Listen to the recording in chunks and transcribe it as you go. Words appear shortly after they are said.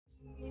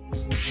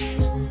Good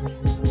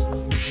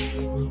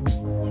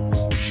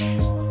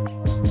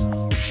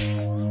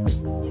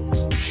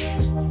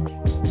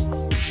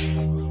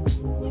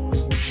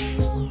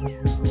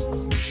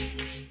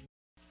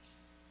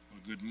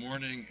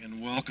morning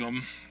and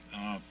welcome.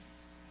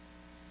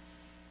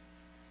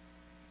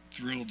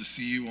 Thrilled to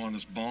see you on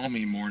this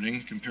balmy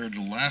morning. Compared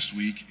to last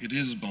week, it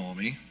is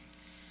balmy.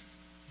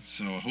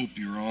 So I hope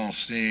you're all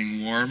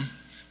staying warm.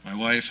 My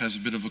wife has a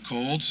bit of a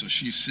cold, so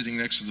she's sitting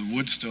next to the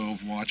wood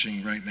stove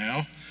watching right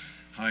now.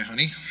 Hi,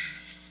 honey.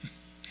 If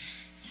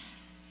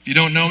you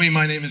don't know me,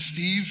 my name is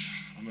Steve.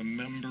 I'm a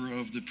member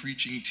of the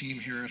preaching team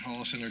here at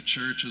Hollis Center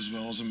Church, as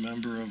well as a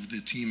member of the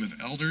team of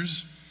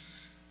elders.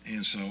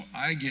 And so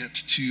I get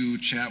to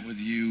chat with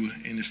you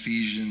in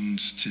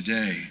Ephesians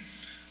today.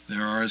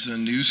 There is a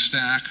new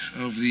stack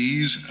of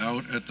these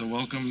out at the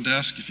welcome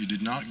desk. If you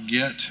did not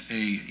get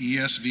a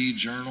ESV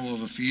Journal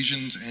of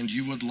Ephesians and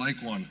you would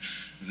like one,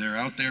 they're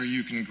out there.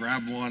 You can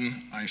grab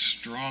one. I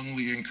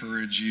strongly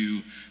encourage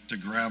you to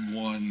grab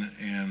one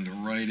and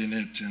write in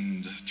it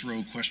and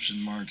throw question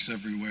marks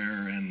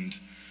everywhere and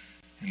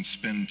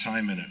spend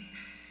time in it.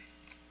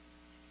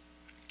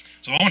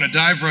 So I want to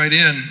dive right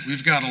in.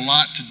 We've got a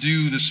lot to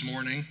do this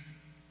morning,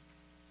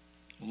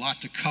 a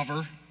lot to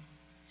cover.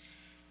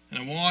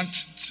 And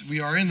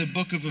we are in the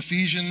book of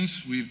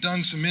Ephesians. We've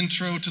done some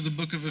intro to the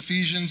book of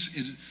Ephesians.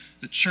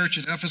 The church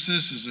at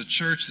Ephesus is a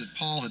church that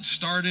Paul had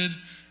started,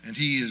 and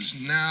he is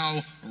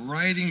now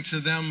writing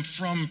to them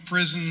from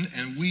prison,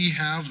 and we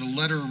have the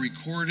letter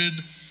recorded,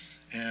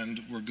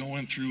 and we're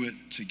going through it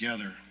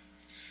together.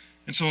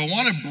 And so I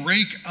want to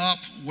break up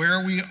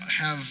where we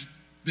have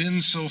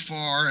been so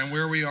far and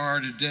where we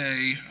are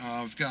today.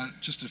 I've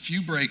got just a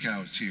few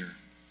breakouts here.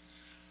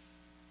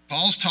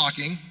 Paul's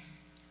talking.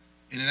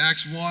 And in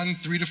Acts 1,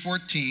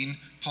 3-14,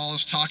 Paul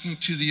is talking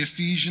to the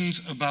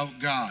Ephesians about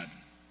God.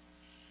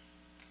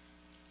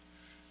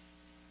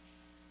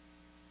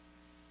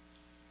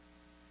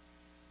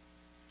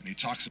 And he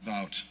talks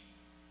about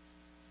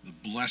the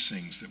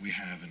blessings that we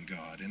have in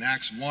God. In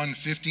Acts 1,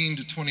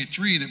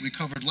 15-23 that we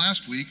covered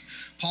last week,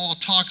 Paul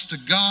talks to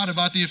God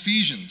about the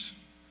Ephesians.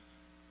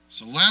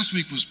 So last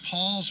week was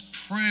Paul's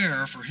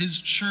prayer for his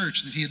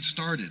church that he had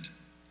started.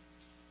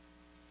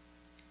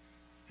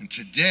 And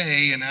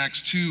today, in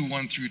Acts 2,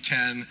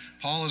 1-10,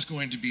 Paul is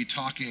going to be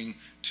talking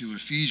to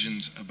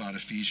Ephesians about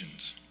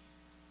Ephesians.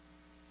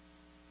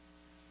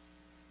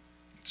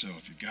 So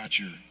if you've got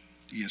your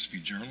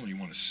ESV journal, you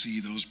want to see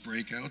those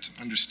breakouts,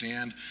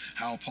 understand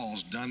how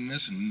Paul's done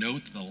this, and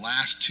note that the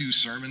last two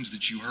sermons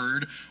that you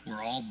heard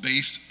were all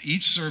based,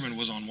 each sermon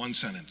was on one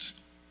sentence.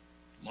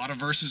 A lot of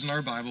verses in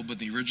our Bible,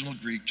 but in the original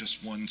Greek,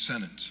 just one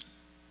sentence.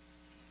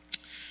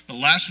 But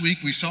last week,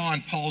 we saw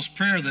in Paul's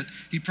prayer that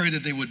he prayed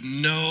that they would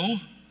know.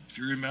 If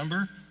you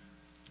remember,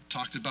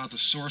 talked about the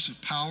source of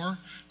power,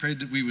 prayed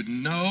that we would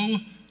know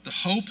the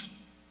hope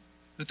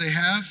that they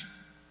have.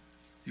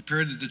 He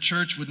prayed that the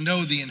church would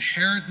know the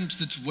inheritance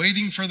that's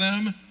waiting for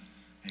them,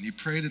 and he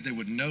prayed that they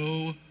would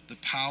know the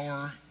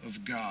power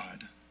of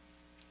God.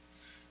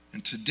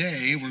 And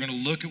today, we're going to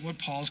look at what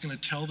Paul's going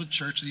to tell the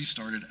church that he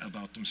started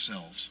about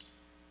themselves.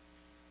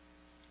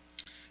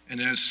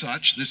 And as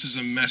such, this is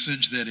a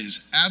message that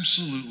is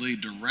absolutely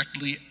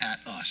directly at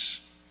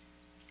us,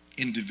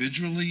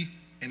 individually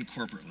and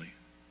corporately.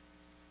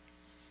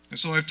 And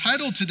so I've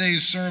titled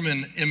today's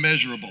sermon,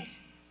 Immeasurable.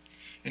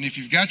 And if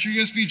you've got your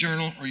ESV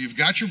journal or you've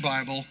got your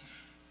Bible,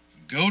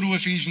 go to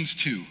Ephesians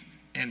 2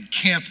 and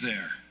camp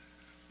there.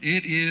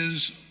 It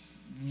is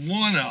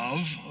one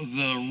of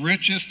the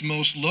richest,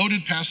 most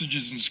loaded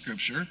passages in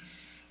Scripture.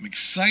 I'm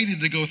excited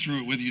to go through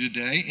it with you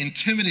today,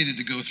 intimidated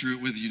to go through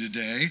it with you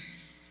today.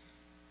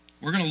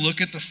 We're going to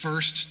look at the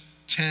first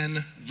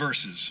 10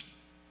 verses.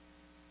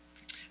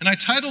 And I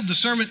titled the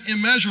sermon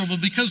Immeasurable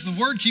because the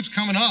word keeps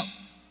coming up.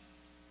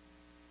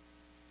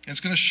 And it's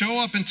going to show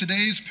up in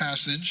today's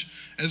passage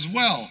as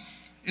well.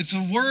 It's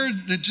a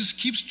word that just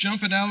keeps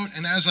jumping out,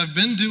 and as I've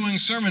been doing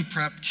sermon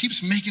prep,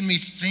 keeps making me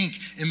think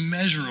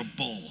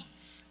immeasurable.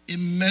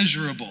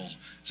 Immeasurable.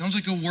 Sounds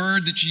like a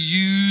word that you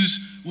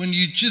use when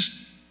you just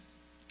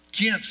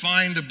can't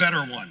find a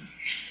better one.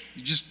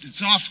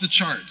 It's off the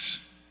charts.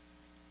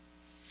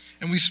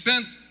 And we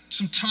spent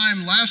some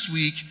time last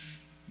week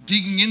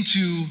digging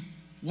into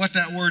what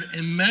that word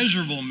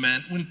immeasurable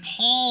meant when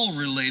Paul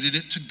related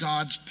it to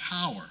God's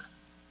power.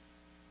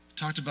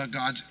 Talked about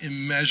God's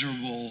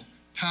immeasurable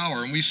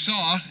power. And we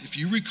saw, if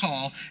you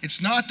recall,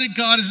 it's not that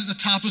God is at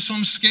the top of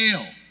some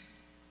scale.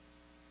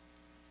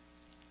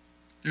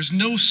 There's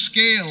no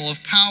scale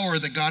of power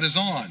that God is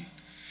on.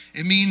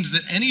 It means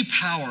that any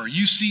power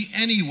you see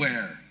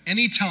anywhere,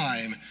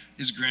 anytime,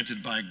 is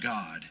granted by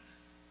God.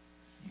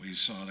 We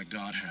saw that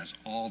God has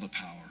all the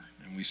power.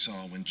 And we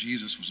saw when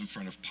Jesus was in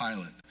front of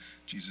Pilate,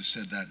 Jesus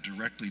said that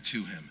directly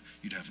to him.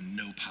 You'd have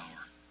no power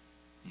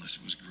unless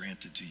it was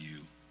granted to you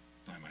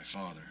by my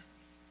Father.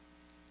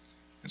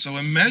 And so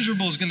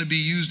immeasurable is going to be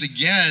used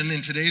again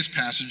in today's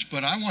passage,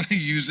 but I want to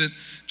use it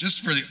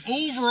just for the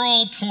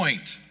overall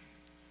point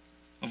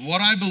of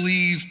what I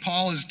believe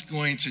Paul is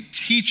going to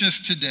teach us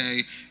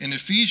today in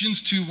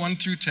Ephesians 2, 1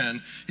 through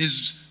 10,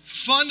 his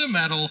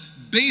fundamental,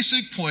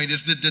 basic point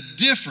is that the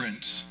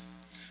difference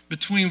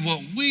between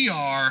what we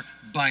are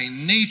by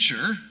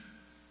nature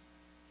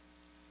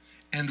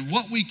and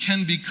what we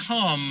can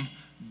become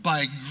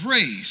by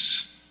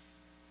grace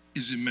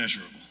is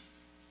immeasurable.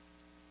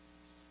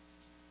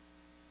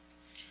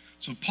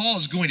 So Paul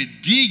is going to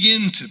dig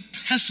into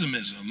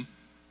pessimism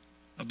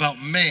about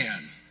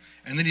man,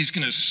 and then he's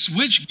going to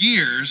switch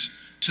gears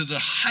to the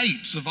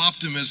heights of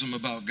optimism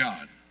about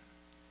God.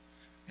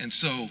 And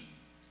so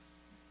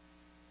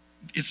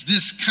it's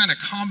this kind of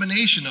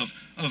combination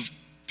of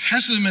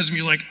pessimism.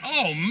 You're like,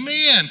 oh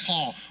man,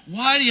 Paul,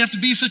 why do you have to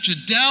be such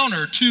a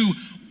downer? To,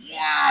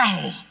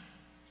 wow,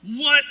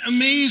 what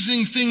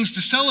amazing things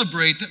to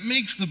celebrate that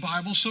makes the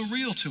Bible so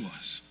real to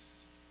us.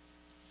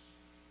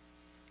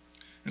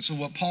 And so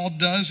what Paul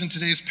does in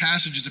today's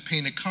passage is to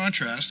paint a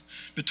contrast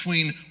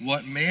between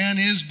what man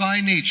is by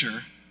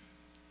nature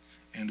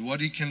and what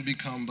he can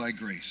become by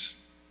grace.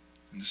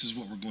 And this is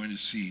what we're going to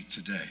see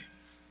today.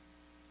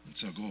 And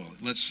so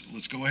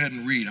let's go ahead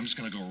and read. I'm just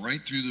going to go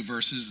right through the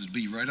verses. It'll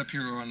be right up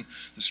here on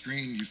the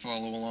screen. You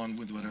follow along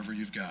with whatever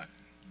you've got.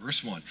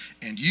 Verse 1,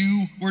 and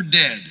you were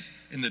dead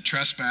in the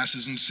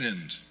trespasses and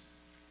sins.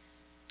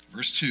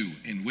 Verse 2,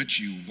 in which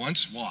you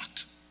once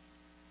walked,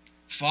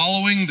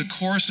 following the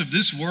course of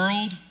this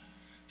world,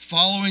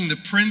 following the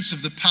prince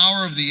of the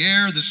power of the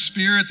air, the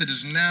spirit that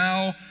is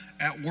now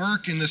at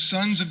work in the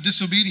sons of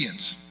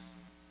disobedience.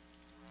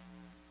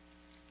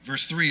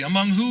 Verse 3,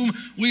 among whom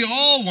we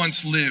all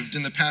once lived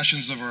in the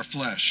passions of our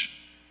flesh,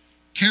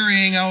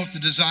 carrying out the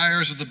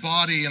desires of the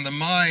body and the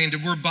mind,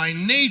 and were by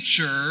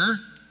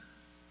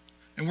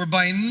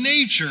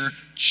nature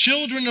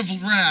children of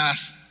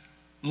wrath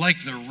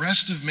like the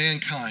rest of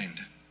mankind.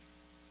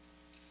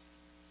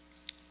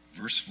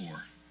 Verse 4,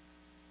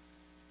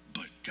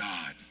 but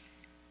God,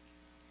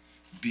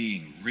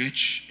 being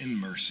rich in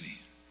mercy,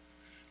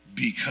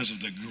 because of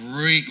the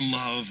great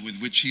love with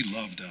which he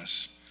loved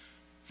us.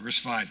 Verse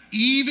 5,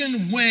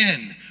 even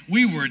when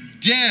we were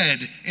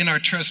dead in our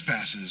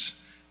trespasses,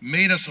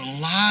 made us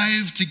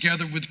alive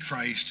together with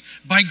Christ.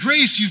 By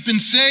grace you've been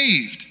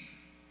saved.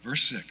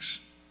 Verse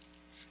 6,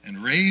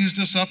 and raised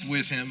us up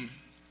with him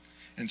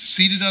and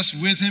seated us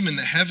with him in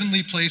the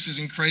heavenly places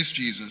in Christ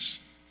Jesus,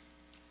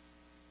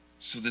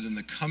 so that in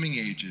the coming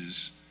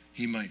ages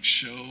he might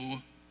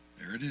show,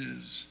 there it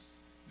is,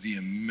 the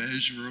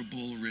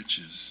immeasurable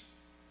riches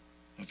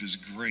of his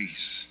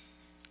grace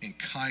and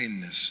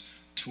kindness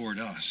toward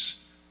us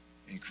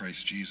in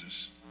Christ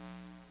Jesus.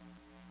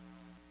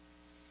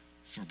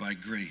 For by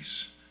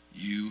grace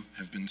you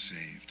have been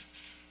saved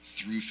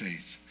through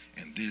faith,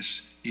 and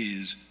this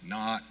is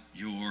not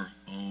your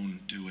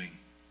own doing.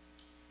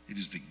 It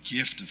is the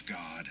gift of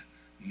God,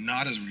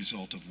 not as a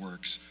result of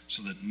works,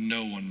 so that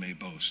no one may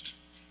boast.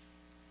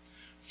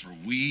 For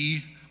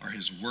we are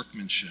his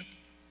workmanship,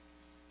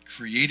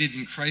 created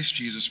in Christ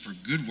Jesus for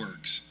good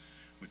works,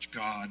 which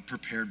God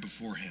prepared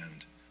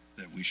beforehand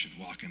that we should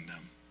walk in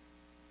them.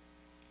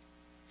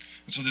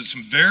 And so there's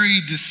some very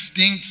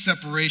distinct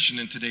separation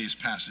in today's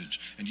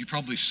passage, and you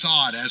probably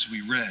saw it as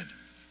we read.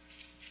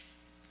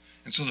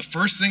 And so the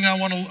first thing I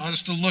want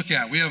us to look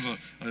at, we have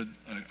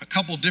a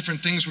couple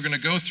different things we're going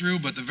to go through,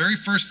 but the very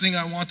first thing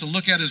I want to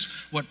look at is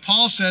what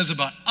Paul says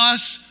about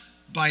us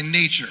by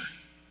nature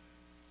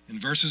in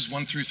verses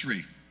 1 through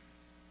 3.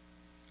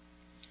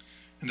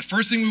 And the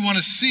first thing we want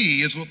to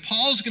see is what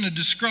Paul's going to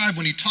describe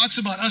when he talks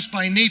about us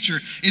by nature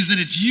is that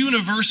it's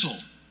universal.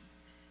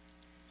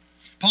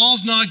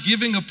 Paul's not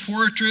giving a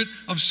portrait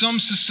of some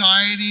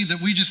society that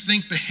we just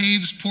think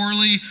behaves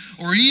poorly,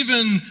 or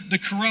even the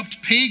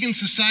corrupt pagan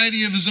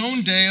society of his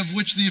own day, of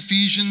which the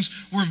Ephesians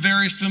were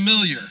very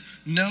familiar.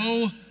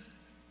 No,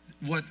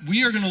 what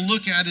we are going to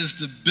look at is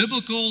the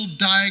biblical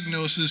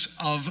diagnosis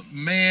of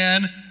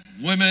man,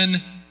 women,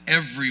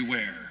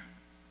 everywhere.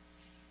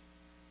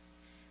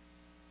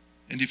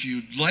 And if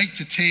you'd like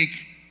to take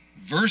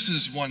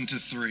verses 1 to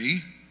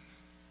 3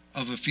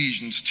 of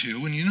Ephesians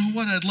 2, and you know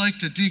what, I'd like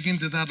to dig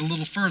into that a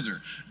little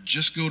further.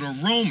 Just go to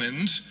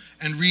Romans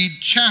and read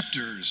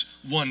chapters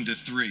 1 to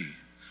 3.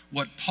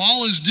 What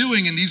Paul is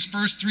doing in these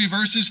first 3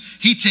 verses,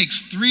 he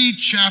takes 3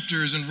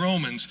 chapters in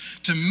Romans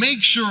to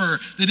make sure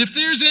that if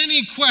there's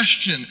any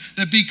question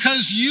that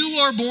because you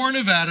are born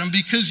of Adam,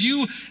 because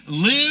you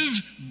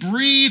live,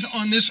 breathe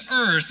on this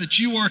earth, that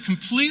you are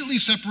completely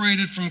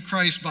separated from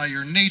Christ by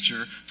your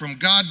nature, from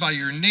God by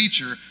your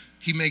nature,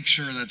 he makes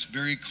sure that's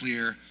very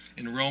clear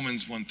in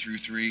Romans 1 through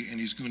 3, and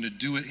he's going to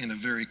do it in a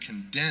very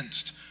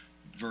condensed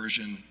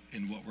version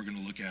in what we're going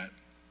to look at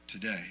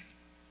today.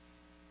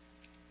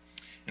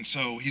 And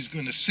so he's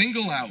going to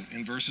single out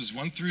in verses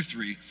 1 through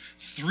 3,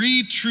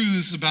 3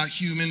 truths about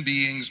human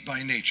beings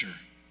by nature.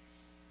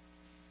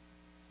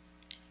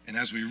 And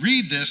as we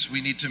read this, we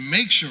need to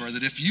make sure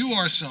that if you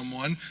are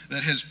someone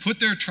that has put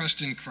their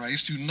trust in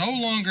Christ, who no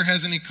longer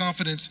has any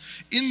confidence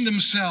in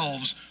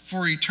themselves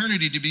for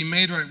eternity to be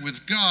made right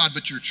with God,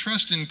 but your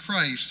trust in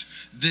Christ,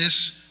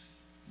 this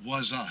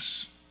was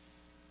us.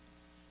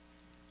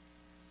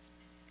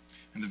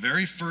 And the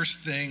very first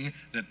thing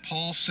that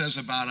Paul says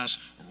about us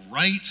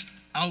right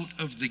out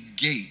of the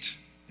gate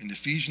in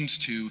Ephesians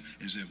 2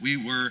 is that we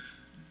were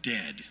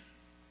dead.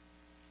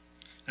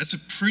 That's a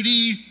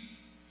pretty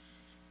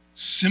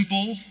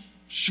simple,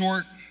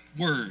 short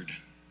word,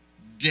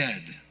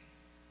 dead.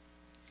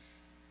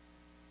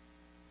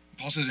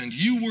 Paul says, and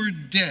you were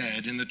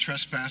dead in the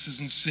trespasses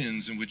and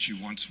sins in which you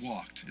once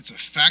walked. It's a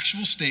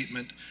factual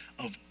statement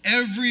of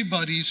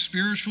everybody's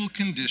spiritual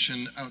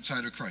condition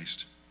outside of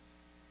Christ.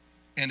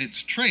 And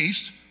it's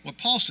traced, what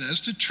Paul says,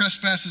 to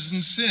trespasses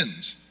and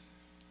sins.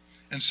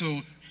 And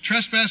so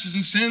trespasses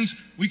and sins,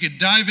 we could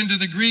dive into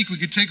the Greek, we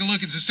could take a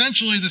look. It's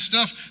essentially the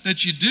stuff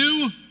that you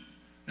do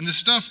and the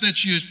stuff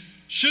that you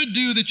should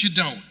do that you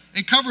don't.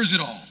 It covers it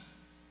all.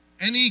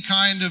 Any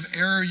kind of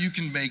error you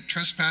can make,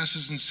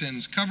 trespasses and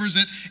sins covers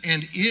it,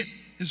 and it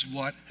is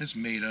what has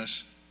made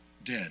us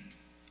dead.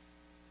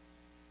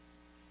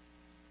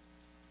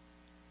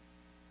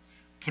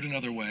 Put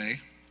another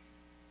way,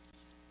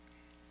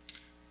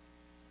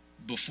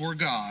 before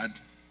God,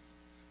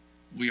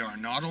 we are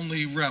not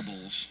only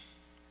rebels,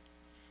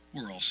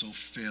 we're also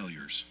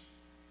failures.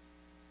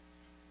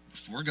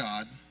 Before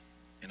God,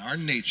 in our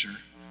nature,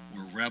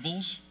 we're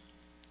rebels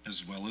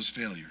as well as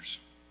failures.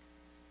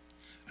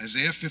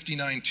 Isaiah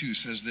 59:2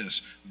 says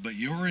this, but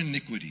your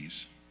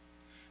iniquities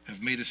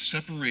have made a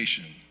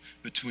separation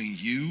between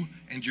you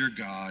and your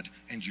God,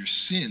 and your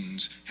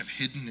sins have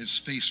hidden his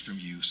face from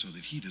you so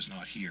that he does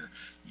not hear.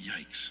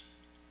 Yikes.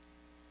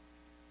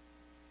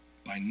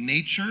 By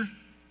nature,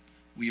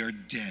 we are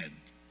dead.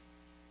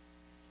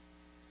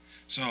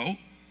 So,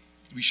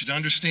 we should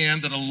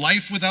understand that a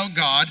life without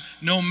God,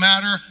 no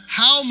matter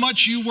how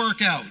much you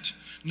work out,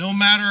 no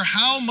matter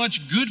how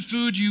much good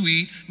food you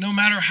eat, no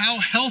matter how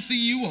healthy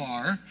you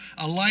are,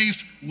 a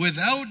life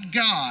without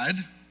God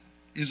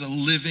is a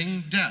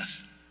living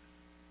death.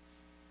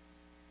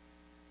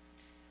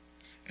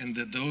 And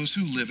that those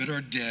who live it are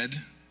dead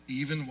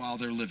even while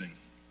they're living.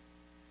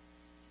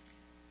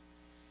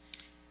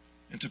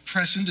 And to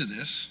press into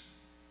this,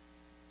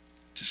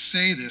 to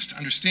say this, to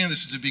understand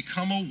this, is to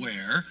become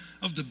aware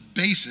of the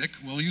basic,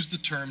 we'll use the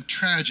term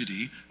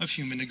tragedy, of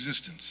human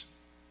existence.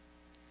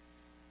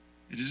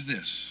 It is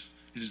this.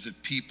 It is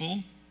that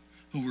people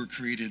who were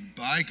created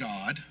by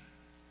God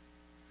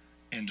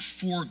and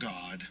for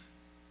God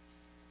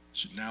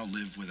should now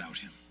live without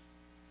him.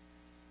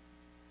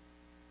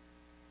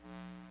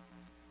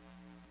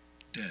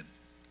 Dead.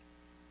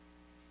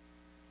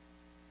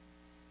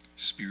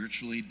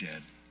 Spiritually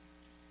dead.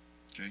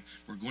 Okay?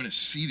 We're going to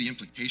see the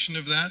implication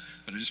of that,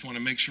 but I just want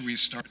to make sure we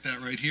start that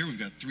right here. We've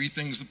got three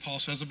things that Paul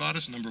says about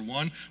us. Number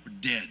one, we're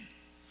dead.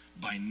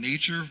 By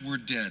nature, we're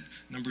dead.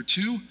 Number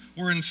two,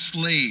 we're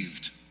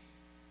enslaved.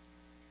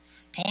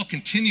 Paul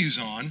continues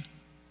on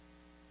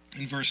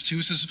in verse 2.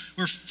 It says,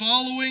 we're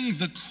following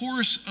the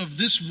course of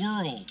this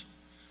world,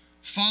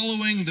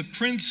 following the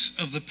prince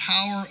of the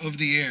power of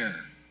the air.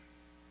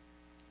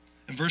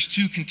 And verse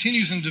 2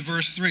 continues into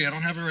verse 3. I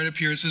don't have it right up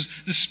here. It says,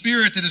 the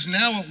spirit that is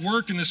now at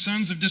work in the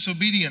sons of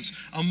disobedience,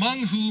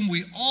 among whom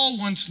we all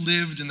once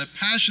lived in the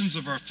passions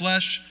of our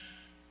flesh,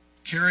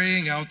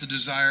 carrying out the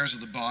desires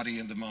of the body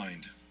and the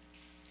mind.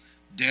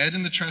 Dead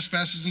in the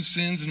trespasses and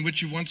sins in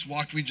which you once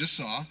walked, we just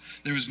saw.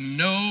 There is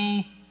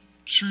no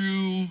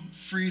true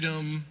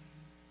freedom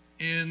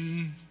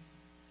in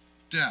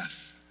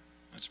death.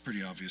 That's a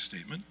pretty obvious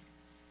statement.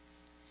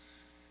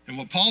 And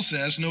what Paul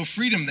says, no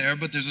freedom there,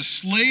 but there's a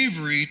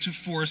slavery to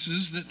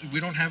forces that we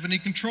don't have any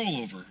control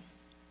over.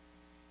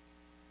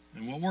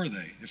 And what were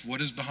they? If what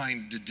is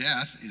behind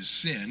death is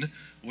sin,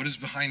 what is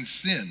behind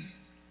sin?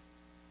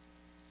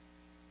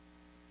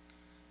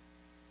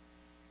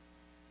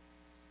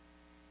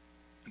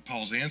 And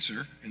Paul's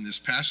answer in this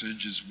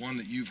passage is one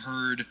that you've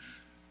heard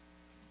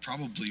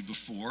probably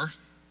before.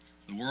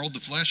 The world, the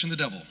flesh, and the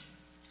devil.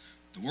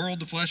 The world,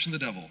 the flesh, and the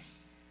devil.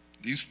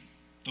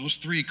 Those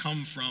three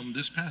come from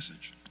this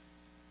passage.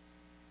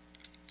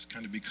 It's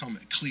kind of become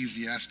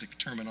ecclesiastic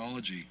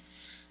terminology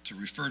to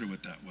refer to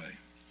it that way.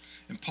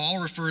 And Paul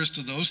refers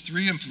to those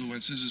three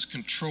influences as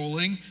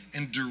controlling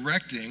and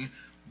directing,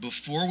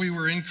 before we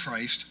were in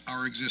Christ,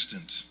 our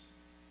existence.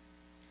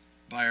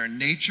 By our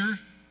nature,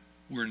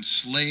 we're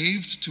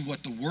enslaved to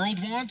what the world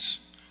wants,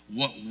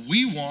 what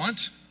we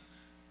want,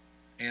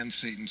 and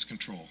Satan's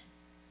control.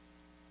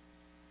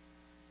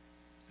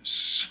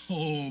 There's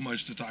so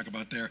much to talk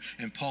about there,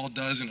 and Paul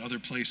does in other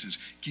places.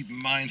 Keep in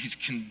mind, he's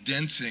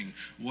condensing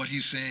what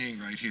he's saying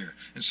right here.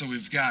 And so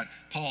we've got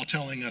Paul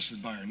telling us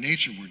that by our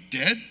nature we're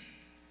dead,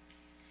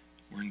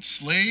 we're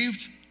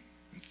enslaved,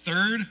 and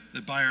third,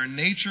 that by our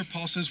nature,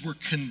 Paul says, we're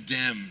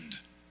condemned.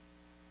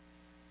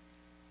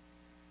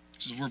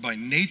 He says we're by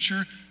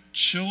nature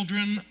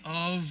children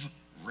of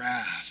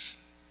wrath,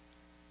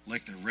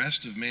 like the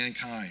rest of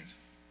mankind.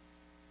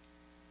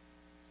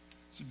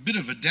 It's a bit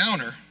of a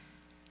downer.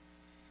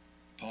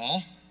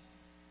 Paul,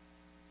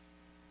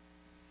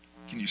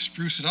 can you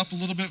spruce it up a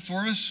little bit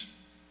for us?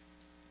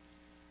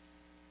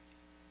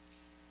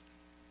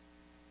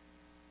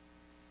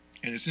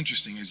 And it's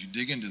interesting as you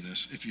dig into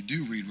this, if you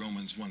do read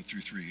Romans 1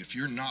 through 3, if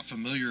you're not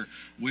familiar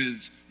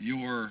with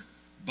your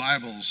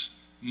Bibles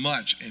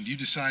much and you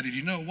decided,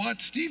 you know what,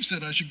 Steve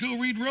said I should go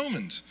read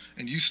Romans,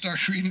 and you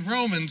start reading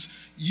Romans,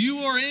 you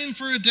are in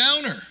for a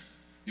downer.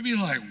 You'll be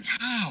like,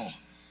 wow,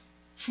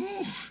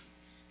 whew.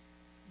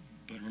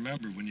 But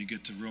remember, when you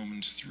get to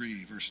Romans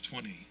 3, verse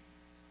 20, it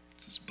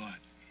says, but.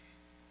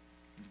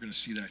 We're going to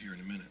see that here in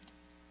a minute.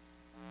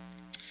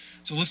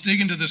 So let's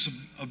dig into this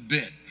a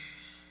bit.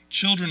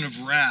 Children of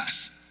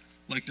wrath,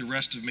 like the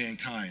rest of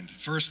mankind.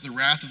 First, the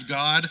wrath of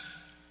God.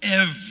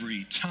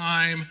 Every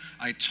time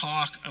I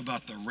talk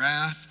about the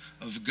wrath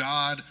of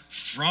God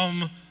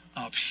from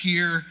up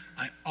here,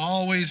 I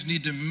always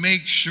need to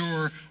make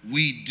sure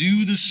we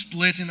do the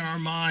split in our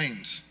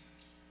minds.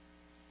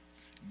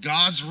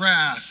 God's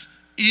wrath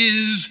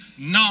is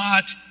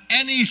not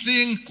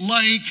anything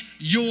like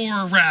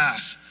your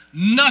wrath.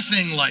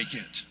 Nothing like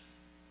it.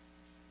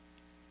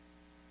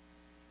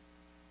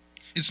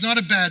 It's not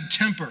a bad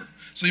temper,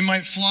 so you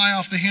might fly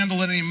off the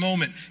handle at any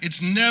moment.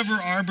 It's never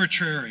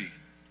arbitrary.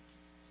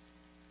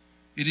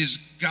 It is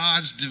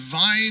God's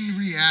divine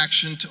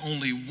reaction to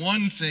only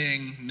one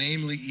thing,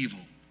 namely evil.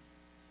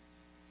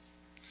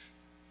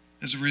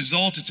 As a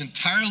result, it's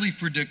entirely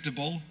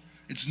predictable.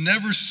 It's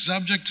never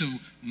subject to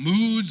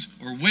moods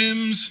or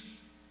whims.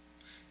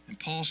 And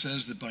Paul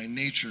says that by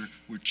nature,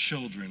 we're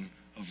children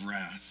of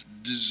wrath,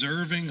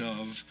 deserving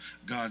of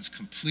God's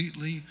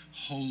completely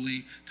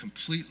holy,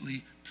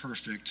 completely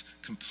perfect,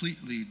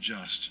 completely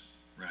just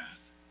wrath.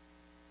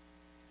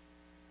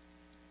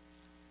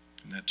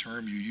 And that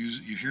term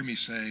you hear me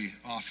say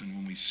often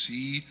when we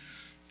see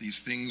these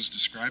things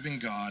describing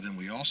God, and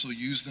we also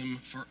use them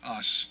for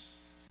us,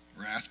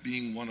 wrath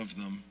being one of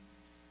them.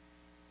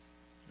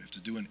 We have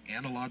to do an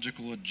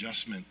analogical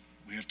adjustment.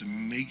 We have to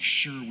make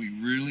sure we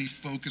really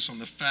focus on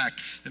the fact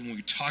that when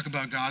we talk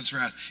about God's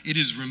wrath, it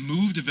is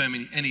removed of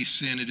any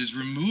sin. It is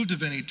removed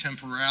of any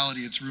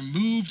temporality. It's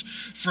removed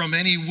from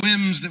any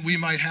whims that we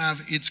might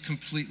have. It's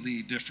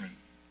completely different.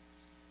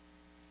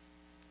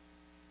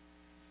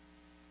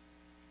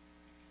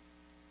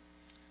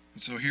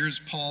 And so here's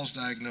Paul's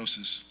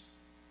diagnosis.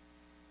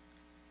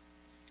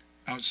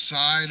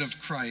 Outside of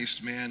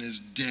Christ, man is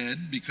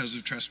dead because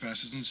of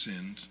trespasses and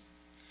sins,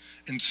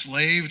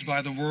 enslaved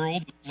by the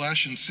world, the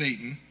flesh, and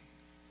Satan,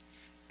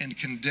 and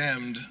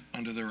condemned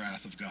under the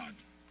wrath of God.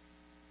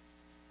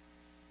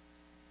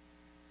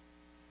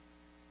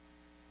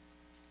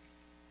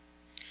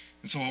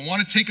 And so I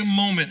want to take a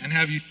moment and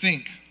have you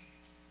think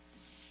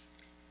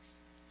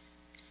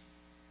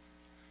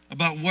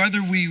about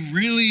whether we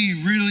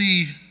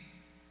really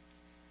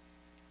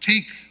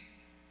take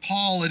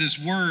Paul at his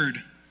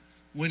word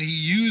when he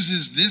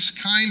uses this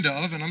kind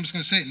of, and I'm just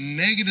going to say it,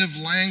 negative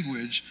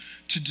language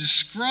to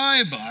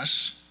describe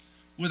us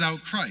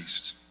without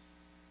Christ.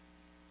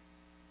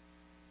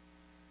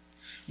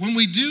 When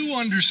we do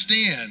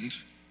understand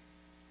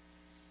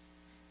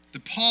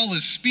that Paul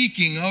is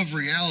speaking of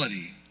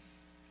reality,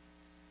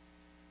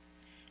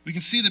 we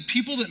can see that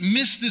people that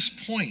miss this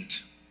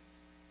point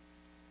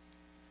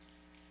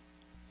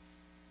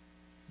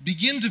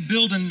begin to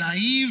build a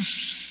naive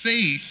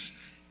faith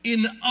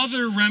in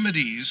other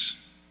remedies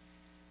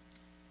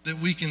that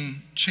we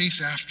can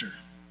chase after.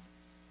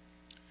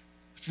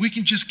 If we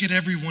can just get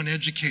everyone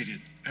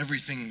educated,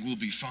 everything will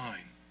be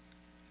fine.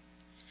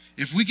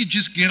 If we could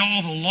just get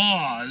all the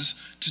laws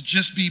to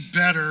just be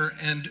better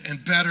and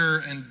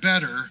better and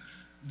better,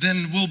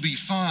 then we'll be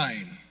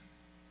fine.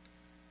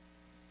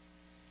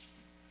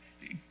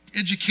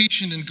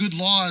 Education and good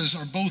laws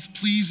are both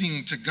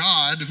pleasing to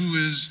God, who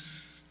is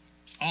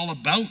all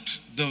about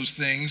those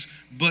things,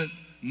 but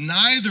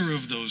neither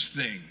of those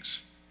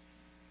things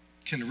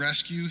can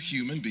rescue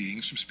human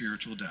beings from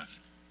spiritual death.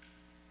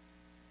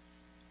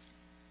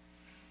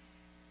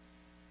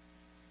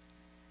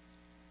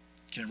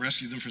 Can't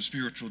rescue them from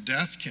spiritual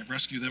death, can't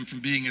rescue them from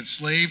being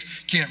enslaved,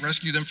 can't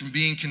rescue them from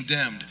being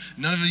condemned.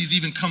 None of these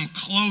even come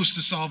close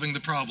to solving the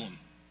problem.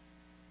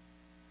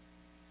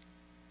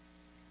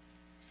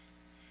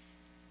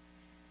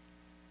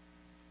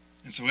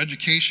 And so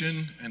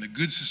education and a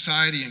good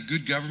society and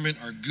good government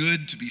are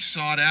good to be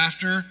sought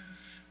after,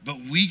 but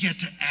we get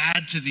to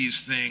add to these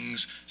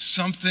things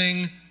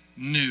something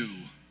new.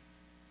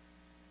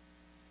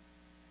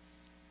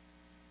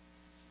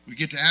 We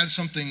get to add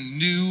something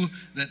new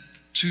that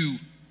to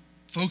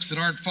folks that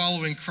aren't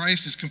following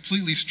Christ is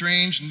completely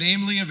strange,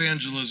 namely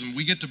evangelism.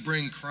 We get to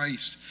bring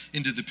Christ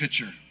into the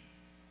picture.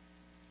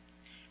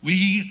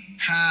 We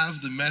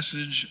have the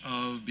message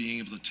of being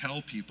able to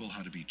tell people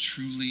how to be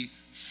truly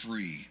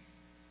free.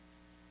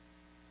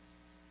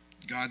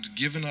 God's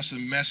given us a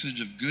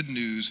message of good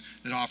news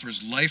that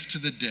offers life to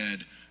the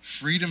dead,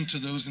 freedom to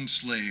those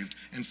enslaved,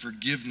 and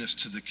forgiveness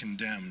to the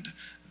condemned.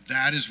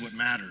 That is what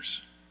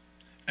matters.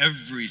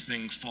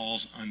 Everything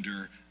falls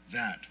under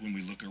that when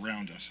we look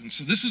around us. And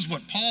so this is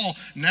what Paul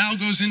now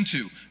goes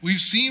into. We've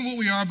seen what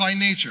we are by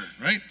nature,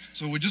 right?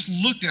 So what we just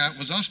looked at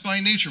was us by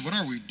nature. What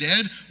are we?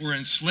 Dead, we're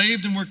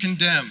enslaved, and we're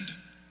condemned.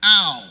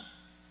 Ow.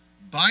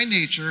 By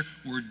nature,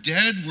 we're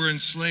dead, we're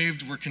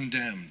enslaved, we're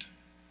condemned.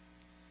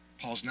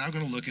 Paul's now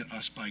going to look at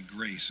us by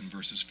grace in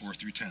verses 4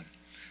 through 10.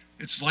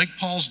 It's like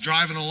Paul's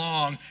driving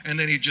along and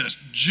then he just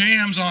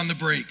jams on the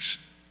brakes,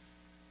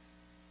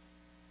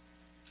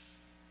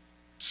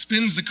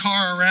 spins the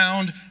car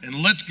around, and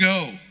let's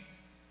go.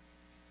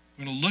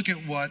 We're going to look at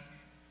what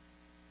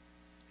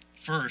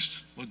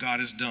God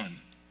has done.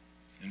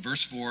 In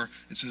verse 4,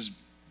 it says,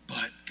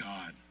 but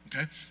God.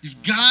 Okay?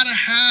 You've got to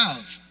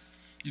have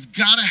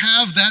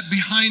that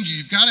behind you.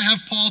 You've got to have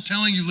Paul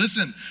telling you,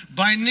 listen,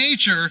 by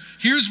nature,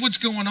 here's what's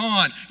going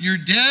on. You're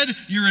dead,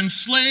 you're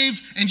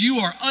enslaved, and you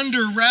are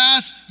under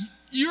wrath.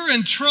 You're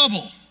in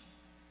trouble.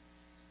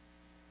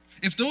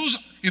 If those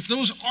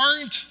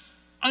aren't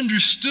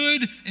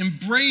understood,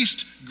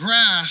 embraced,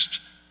 grasped,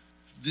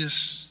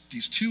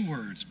 these two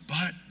words,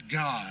 but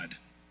God,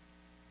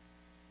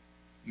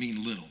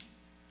 mean little.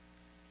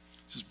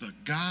 It says, but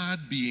God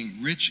being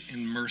rich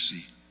in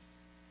mercy.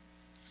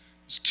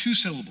 It's two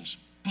syllables,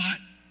 but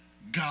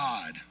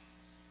God.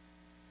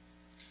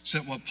 So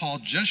that what Paul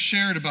just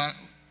shared about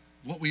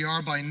what we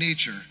are by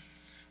nature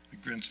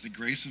against the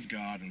grace of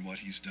God and what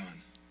he's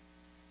done.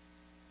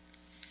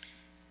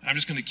 I'm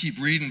just going to keep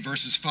reading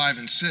verses 5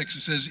 and 6.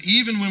 It says,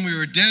 even when we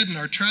were dead in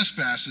our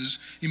trespasses,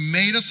 he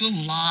made us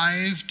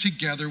alive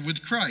together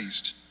with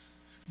Christ.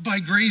 By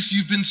grace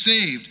you've been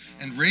saved,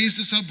 and raised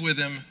us up with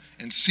him,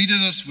 and seated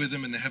us with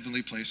him in the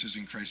heavenly places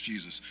in Christ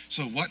Jesus.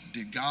 So what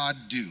did God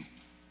do?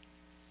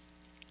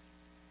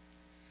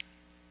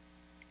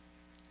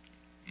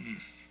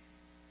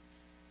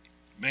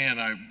 Man,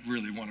 I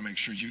really want to make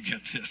sure you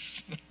get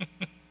this.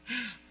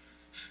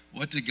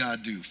 What did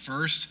God do?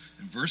 First,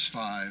 in verse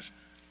 5,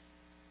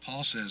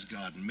 Paul says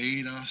God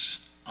made us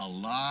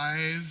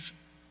alive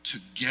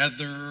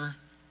together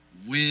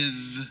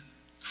with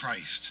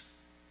Christ.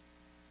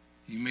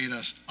 He made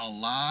us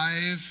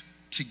alive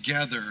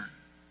together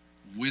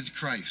with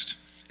Christ.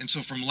 And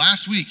so from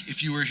last week,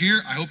 if you were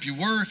here, I hope you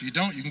were. If you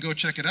don't, you can go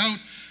check it out.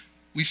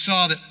 We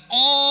saw that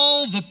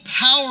all the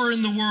power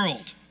in the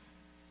world,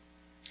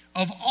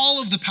 of all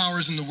of the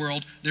powers in the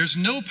world, there's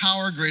no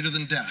power greater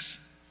than death.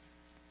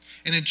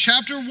 And in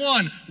chapter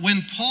 1,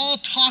 when Paul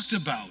talked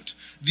about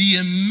the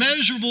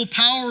immeasurable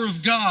power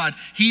of God,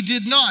 he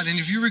did not. And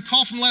if you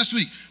recall from last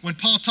week, when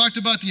Paul talked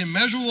about the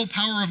immeasurable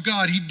power of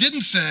God, he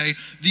didn't say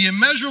the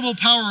immeasurable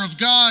power of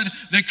God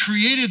that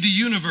created the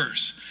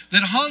universe,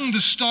 that hung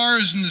the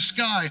stars in the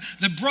sky,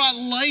 that brought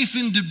life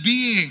into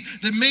being,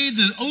 that made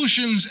the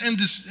oceans and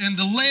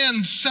the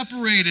land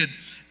separated.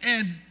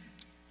 And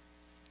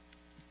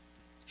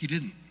he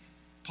didn't.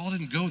 Paul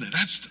didn't go there.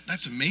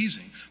 That's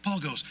amazing. Paul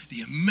goes,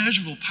 the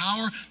immeasurable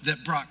power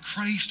that brought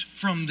Christ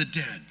from the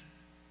dead.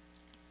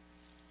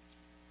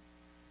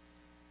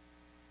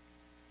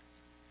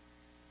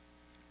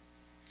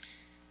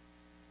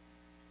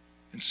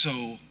 And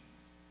so,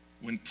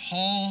 when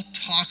Paul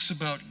talks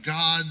about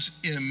God's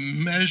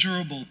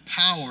immeasurable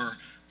power,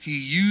 he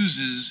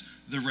uses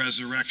the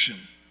resurrection.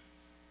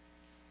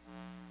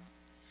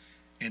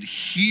 And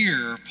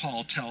here,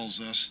 Paul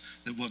tells us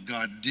that what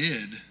God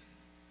did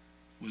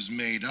was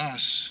made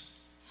us,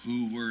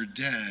 who were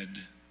dead,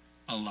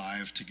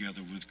 alive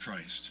together with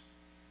Christ.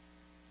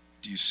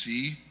 Do you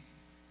see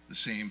the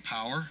same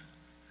power,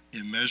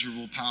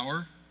 immeasurable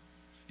power,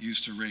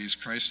 used to raise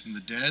Christ from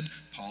the dead?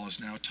 Paul is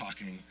now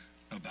talking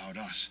about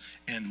us.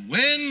 And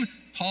when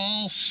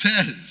Paul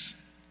says,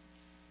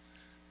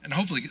 and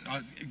hopefully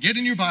get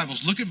in your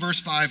Bibles, look at verse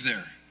 5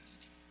 there.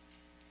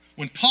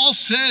 When Paul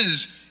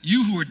says,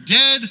 you who are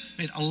dead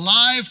made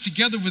alive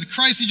together with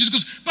Christ, he just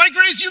goes, by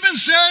grace you've been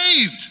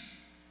saved.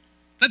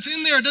 That's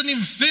in there. It doesn't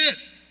even fit.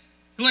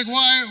 You're like,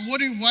 why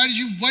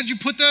did you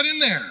put that in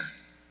there?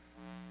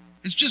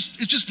 It's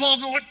just Paul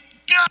going,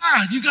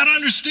 God, you got to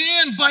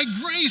understand, by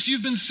grace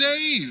you've been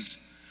saved.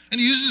 And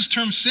he uses the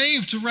term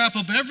saved to wrap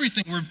up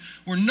everything.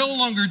 We're no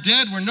longer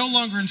dead. We're no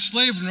longer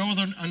enslaved. We're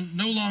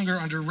no longer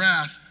under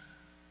wrath.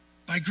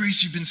 By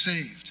grace you've been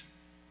saved.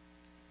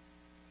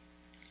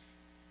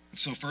 And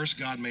so first,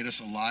 God made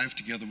us alive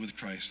together with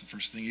Christ. The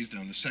first thing he's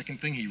done. The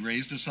second thing, he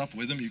raised us up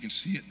with him. You can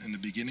see it in the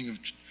beginning of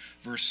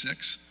verse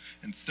 6.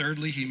 And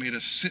thirdly, he made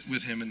us sit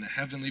with him in the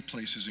heavenly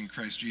places in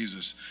Christ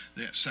Jesus.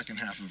 The second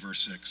half of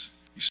verse 6.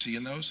 You see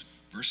in those?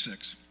 Verse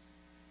 6.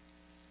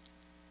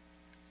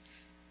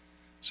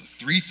 So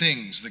 3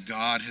 things that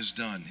God has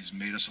done. He's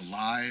made us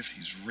alive,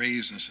 he's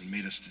raised us, and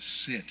made us to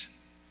sit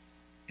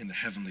in the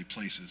heavenly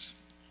places.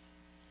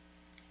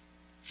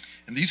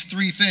 And these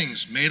 3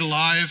 things, made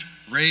alive,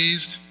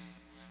 raised,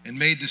 and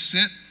made to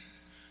sit,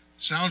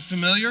 sound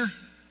familiar?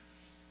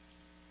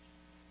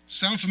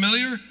 Sound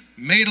familiar?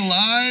 Made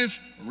alive,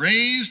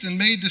 raised, and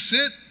made to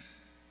sit?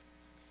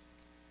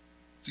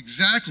 It's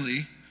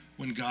exactly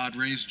when God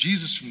raised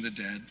Jesus from the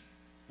dead.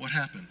 What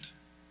happened?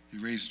 He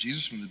raised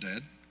Jesus from the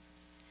dead.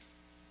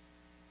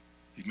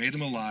 He made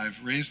him alive,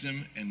 raised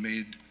him, and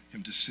made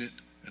him to sit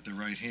at the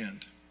right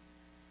hand.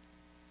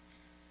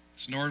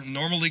 It's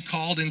normally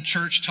called in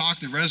church talk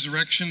the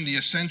resurrection, the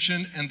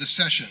ascension, and the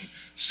session.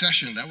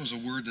 Session, that was a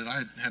word that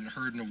I hadn't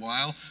heard in a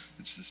while.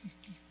 It's this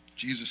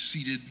Jesus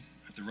seated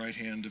at the right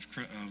hand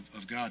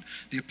of God.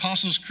 The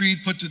Apostles' Creed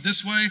puts it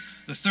this way: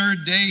 the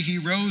third day he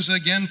rose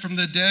again from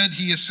the dead,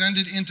 he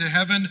ascended into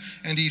heaven,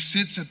 and he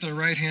sits at the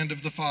right hand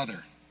of the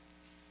Father.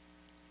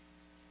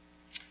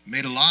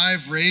 Made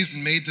alive, raised,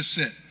 and made to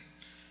sit.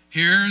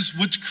 Here's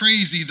what's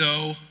crazy,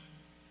 though.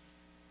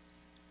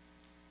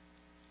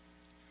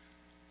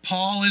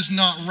 Paul is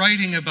not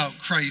writing about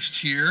Christ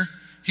here.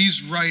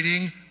 He's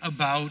writing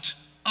about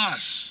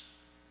us.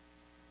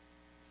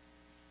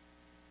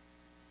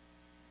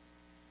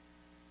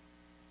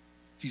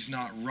 He's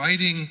not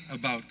writing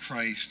about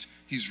Christ.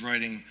 He's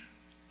writing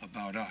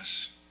about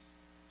us.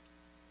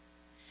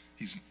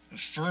 He's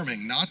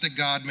affirming not that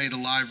God made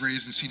alive,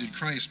 raised, and seated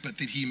Christ, but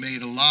that he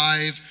made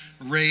alive,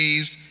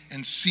 raised,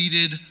 and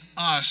seated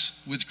us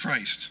with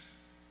Christ.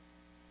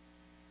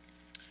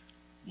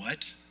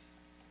 What?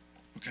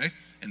 Okay?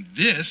 And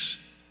this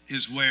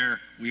is where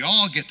we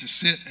all get to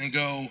sit and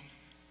go,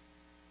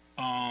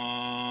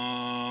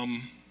 well,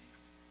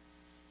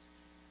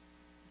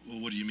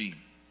 what do you mean?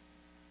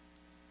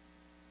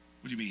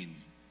 What do you mean?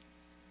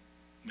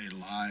 Made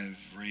alive,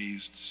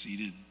 raised,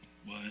 seated,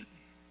 what?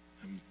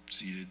 I'm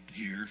seated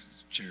here.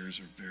 Chairs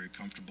are very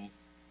comfortable.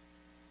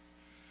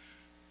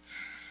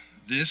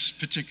 This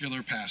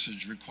particular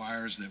passage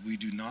requires that we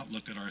do not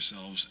look at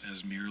ourselves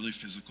as merely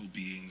physical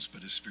beings,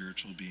 but as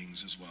spiritual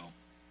beings as well,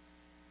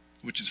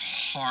 which is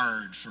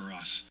hard for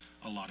us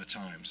a lot of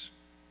times.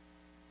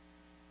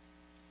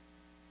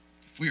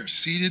 If we are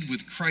seated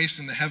with Christ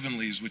in the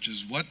heavenlies, which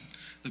is what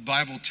the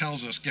Bible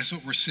tells us, guess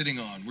what we're sitting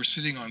on? We're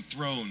sitting on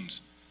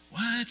thrones.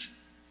 What?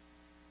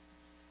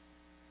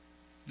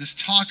 This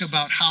talk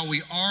about how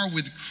we are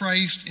with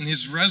Christ in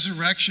his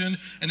resurrection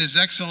and his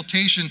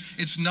exaltation,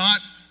 it's not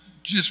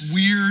just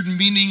weird,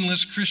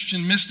 meaningless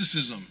Christian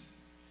mysticism.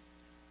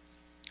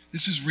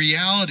 This is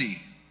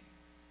reality.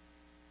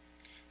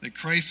 That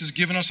Christ has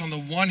given us, on the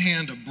one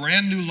hand, a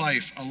brand new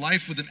life, a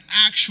life with an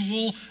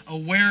actual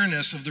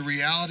awareness of the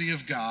reality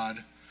of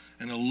God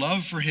and a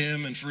love for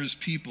him and for his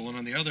people. And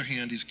on the other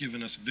hand, he's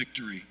given us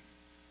victory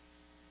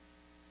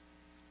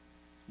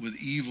with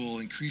evil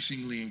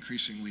increasingly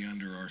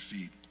under our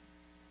feet.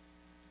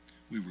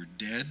 We were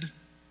dead,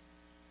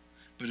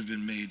 but have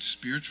been made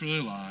spiritually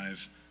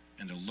alive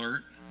and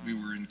alert. We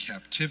were in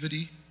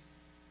captivity,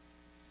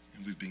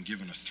 and we've been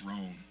given a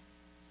throne.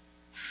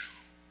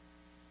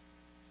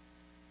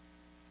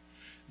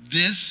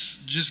 This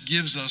just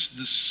gives us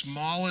the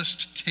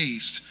smallest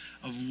taste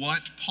of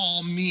what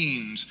Paul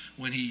means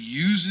when he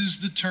uses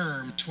the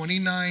term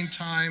 29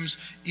 times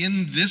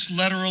in this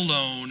letter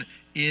alone,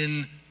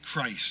 in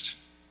Christ.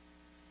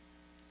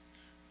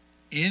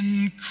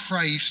 In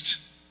Christ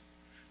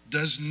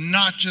does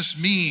not just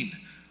mean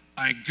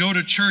I go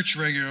to church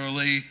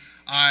regularly,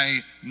 I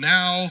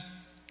now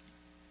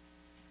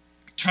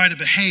try to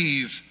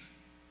behave.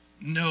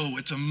 No,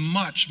 it's a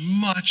much,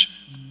 much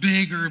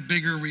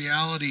bigger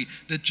reality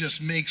that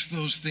just makes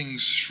those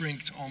things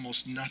shrink to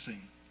almost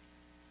nothing.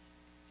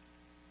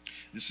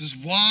 This is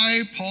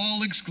why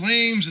Paul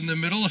exclaims in the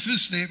middle of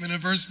his statement in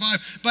verse 5,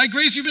 by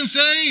grace you've been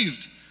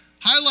saved.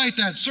 Highlight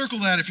that, circle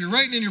that. If you're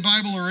writing in your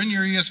Bible or in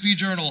your ESV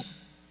journal,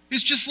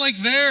 it's just like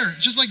there.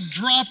 It's just like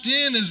dropped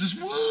in as this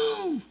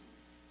woo.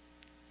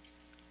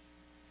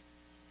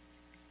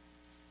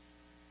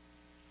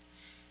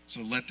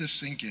 So let this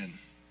sink in.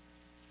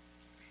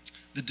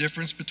 The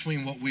difference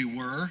between what we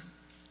were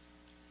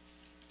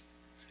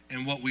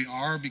and what we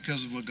are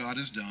because of what God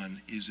has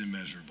done is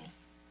immeasurable.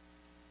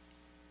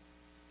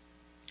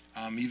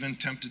 I'm even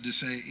tempted to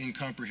say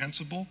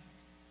incomprehensible,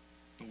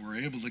 but we're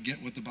able to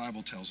get what the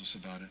Bible tells us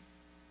about it.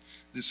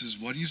 This is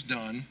what he's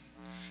done,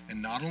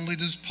 and not only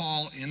does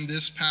Paul in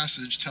this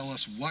passage tell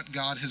us what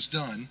God has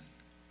done.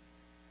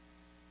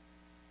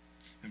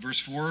 In verse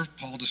 4,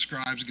 Paul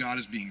describes God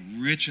as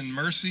being rich in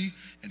mercy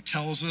and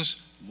tells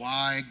us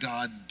why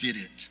God did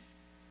it.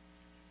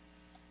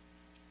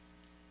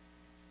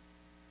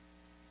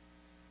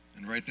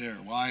 And right there,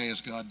 why has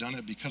God done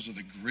it? Because of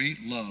the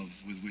great love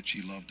with which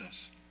he loved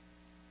us.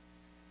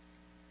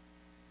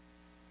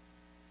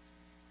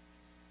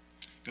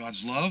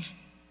 God's love,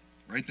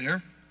 right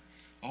there.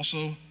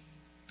 Also,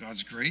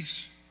 God's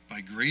grace.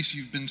 By grace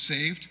you've been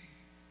saved.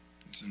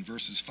 It's in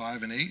verses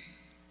 5 and 8.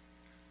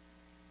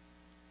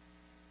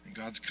 And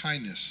God's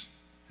kindness,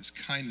 his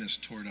kindness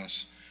toward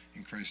us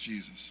in Christ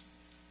Jesus.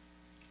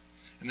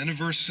 And then in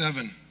verse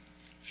 7,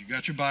 if you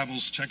got your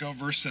Bibles, check out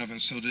verse 7.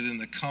 So that in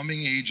the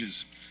coming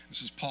ages,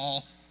 this is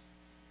Paul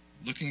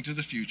looking to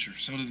the future,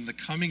 so that in the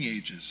coming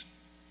ages,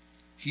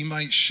 he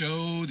might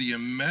show the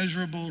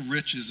immeasurable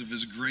riches of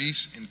his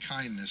grace and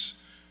kindness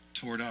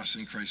toward us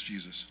in Christ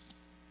Jesus.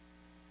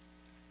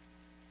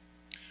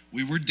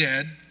 We were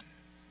dead,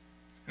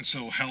 and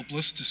so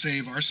helpless to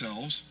save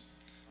ourselves.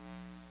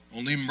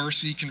 Only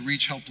mercy can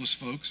reach helpless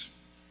folks,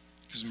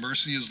 because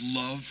mercy is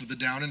love for the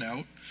down and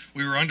out.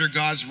 We were under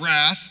God's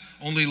wrath.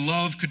 Only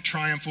love could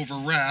triumph over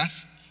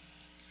wrath.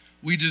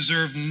 We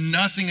deserved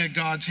nothing at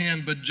God's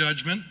hand but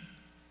judgment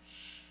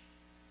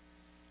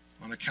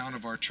on account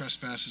of our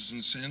trespasses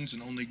and sins,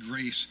 and only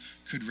grace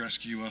could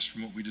rescue us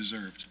from what we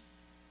deserved.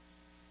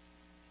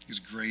 His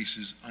grace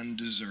is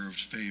undeserved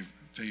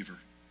favor.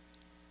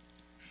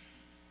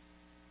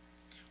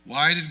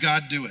 Why did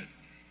God do it?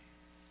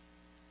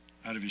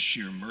 Out of his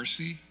sheer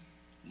mercy,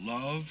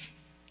 love,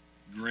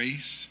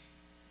 grace,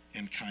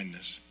 and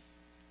kindness.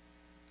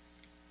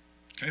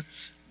 Okay?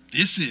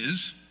 This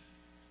is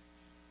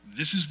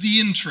the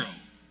intro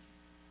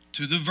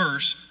to the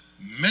verse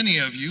many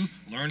of you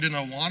learned in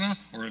Awana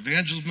or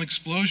Evangelism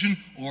Explosion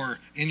or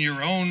in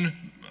your own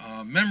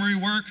memory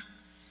work.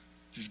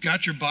 If you've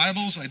got your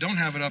Bibles, I don't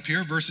have it up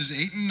here, verses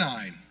 8 and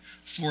 9.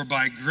 For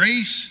by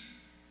grace,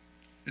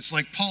 it's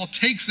like Paul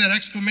takes that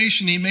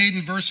exclamation he made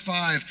in verse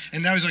 5,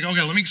 and now he's like,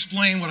 okay, let me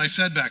explain what I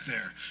said back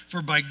there.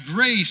 For by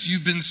grace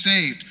you've been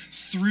saved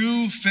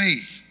through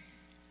faith.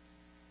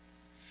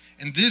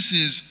 And this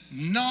is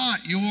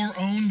not your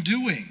own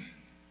doing.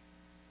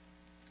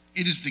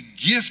 It is the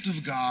gift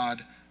of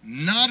God,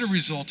 not a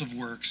result of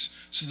works,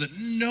 so that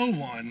no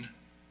one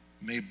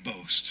may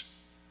boast.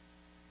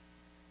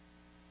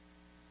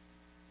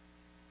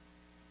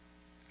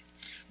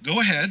 Go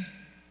ahead.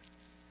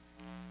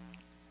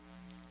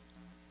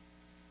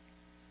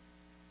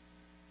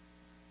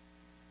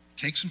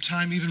 Take some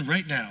time even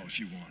right now if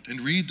you want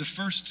and read the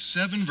first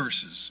 7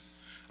 verses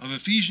of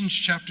Ephesians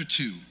chapter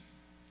 2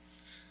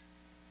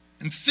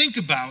 and think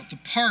about the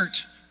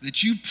part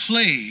that you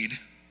played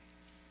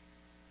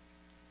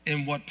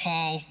in what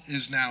Paul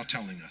is now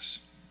telling us.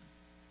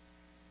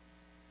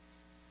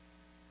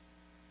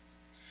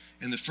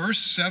 In the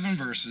first 7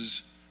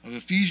 verses of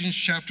Ephesians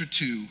chapter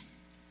 2,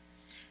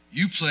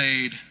 you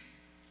played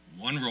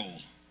one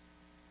role.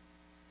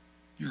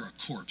 You're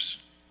a corpse.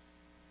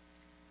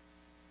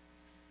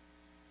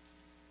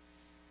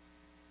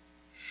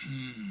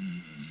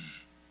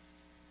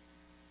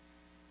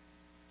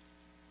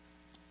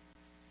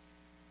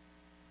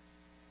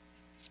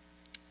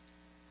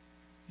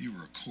 You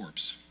were a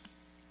corpse.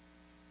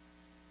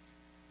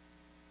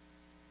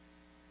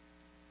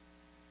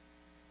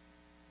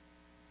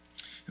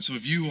 And so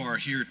if you are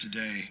here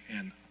today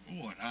and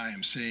what I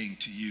am saying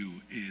to you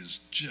is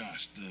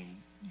just the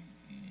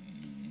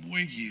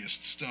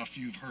wiggiest stuff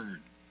you've heard,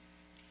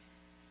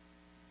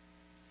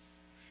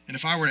 and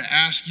if I were to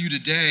ask you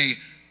today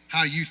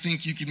how you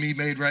think you can be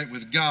made right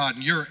with God,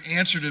 and your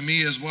answer to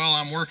me is, well,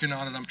 I'm working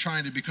on it, I'm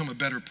trying to become a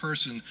better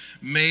person,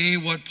 may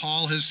what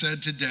Paul has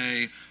said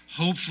today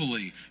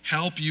hopefully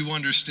help you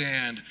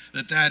understand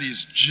that that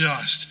is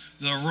just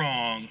the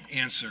wrong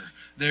answer.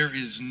 There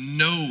is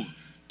no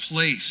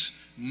place,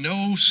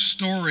 no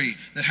story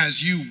that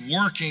has you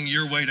working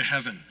your way to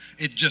heaven.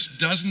 It just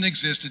doesn't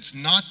exist. It's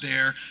not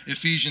there.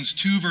 Ephesians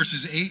 2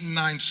 verses 8 and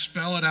 9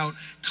 spell it out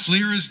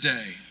clear as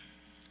day.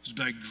 It's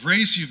by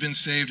grace you've been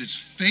saved. It's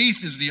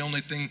faith is the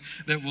only thing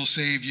that will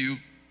save you,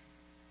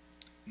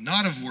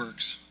 not of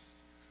works.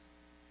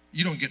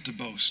 You don't get to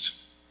boast.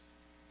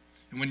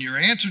 And when your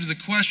answer to the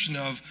question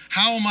of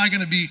how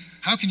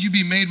can you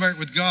be made right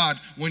with God,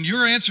 when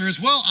your answer is,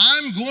 well,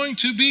 I'm going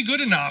to be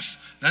good enough,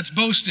 that's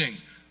boasting.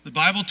 The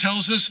Bible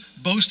tells us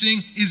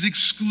boasting is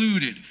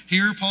excluded.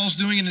 Here, Paul's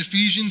doing it in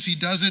Ephesians. He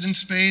does it in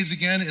spades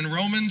again in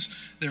Romans.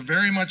 They're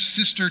very much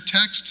sister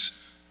texts,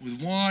 with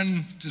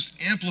one just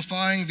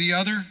amplifying the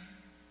other.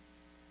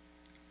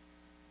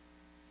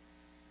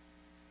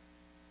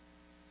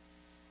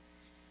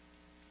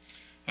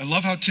 I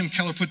love how Tim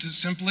Keller puts it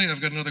simply.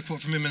 I've got another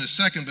quote from him in a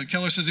second, but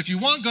Keller says, if you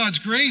want God's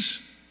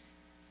grace,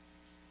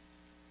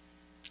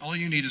 all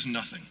you need is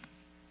nothing.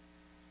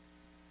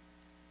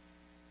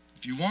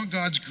 If you want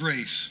God's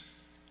grace,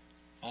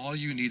 all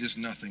you need is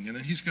nothing. And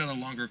then he's got a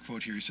longer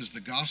quote here. He says,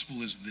 the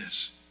gospel is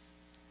this.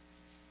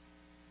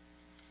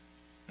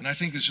 And I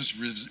think this just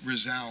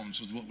resounds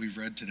with what we've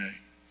read today.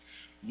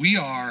 We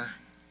are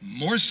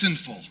more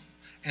sinful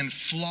and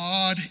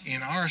flawed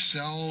in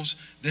ourselves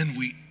than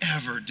we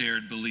ever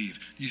dared believe.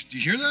 Do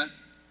you hear that?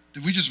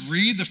 Did we just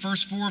read the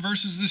first 4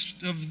 verses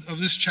of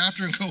this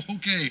chapter and go,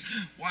 okay,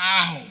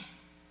 wow.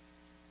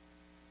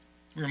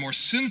 We're more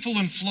sinful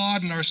and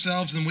flawed in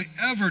ourselves than we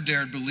ever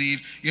dared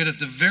believe, yet at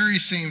the very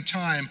same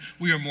time,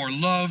 we are more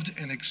loved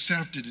and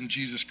accepted in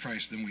Jesus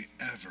Christ than we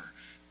ever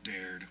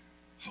dared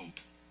hope.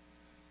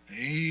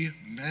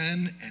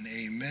 Amen and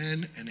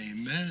amen and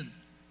amen.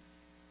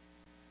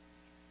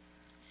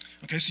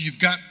 Okay, so you've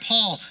got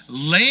Paul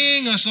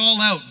laying us all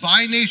out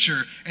by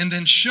nature and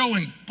then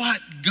showing, but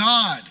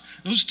God.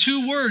 Those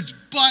 2 words,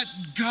 but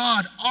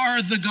God,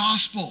 are the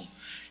gospel.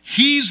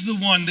 He's the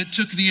one that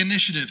took the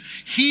initiative.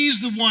 He's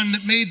the one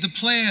that made the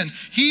plan.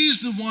 He's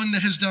the one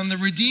that has done the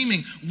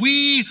redeeming.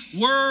 We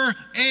were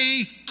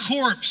a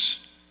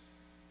corpse.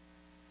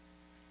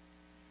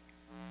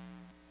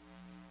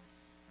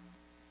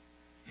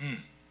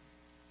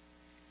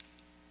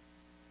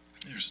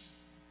 There's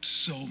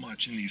so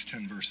much in these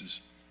 10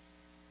 verses.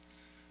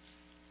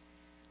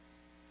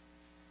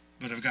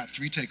 But I've got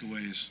 3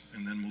 takeaways,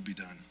 and then we'll be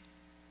done.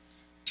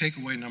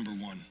 Takeaway number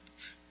 1,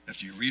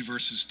 after you read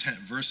verses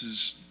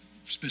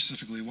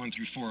specifically 1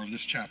 through 4 of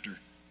this chapter,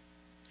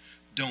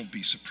 don't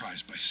be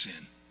surprised by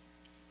sin.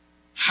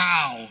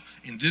 How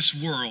in this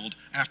world,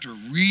 after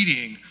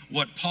reading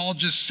what Paul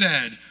just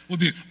said, would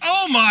be,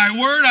 oh my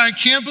word, I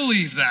can't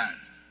believe that.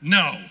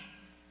 No.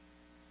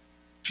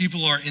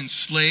 People are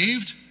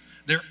enslaved.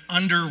 They're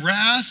under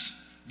wrath.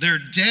 They're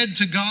dead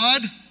to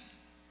God.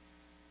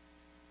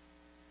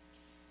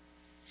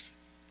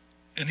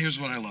 And here's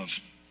what I love.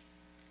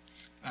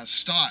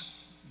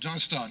 John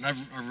Stott, and I've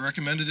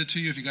recommended it to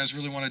you if you guys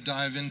really want to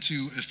dive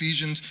into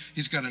Ephesians.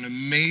 He's got an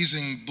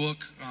amazing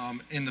book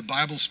in the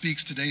Bible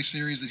Speaks Today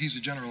series that he's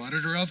the general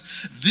editor of.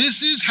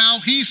 This is how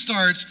he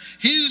starts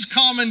his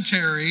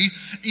commentary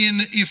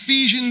in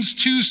Ephesians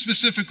 2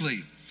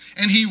 specifically.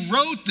 And he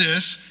wrote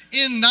this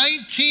in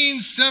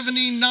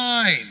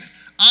 1979.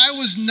 I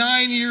was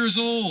 9 years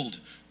old.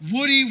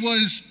 Woody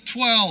was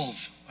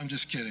 12. I'm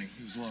just kidding.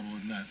 He was a lot older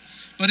than that.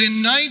 But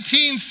in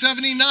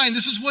 1979,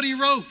 this is what he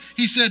wrote.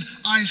 He said,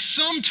 I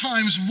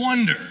sometimes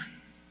wonder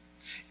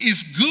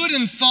if good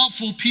and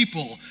thoughtful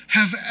people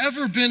have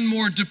ever been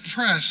more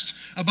depressed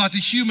about the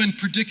human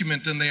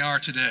predicament than they are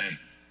today.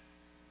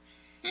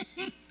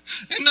 In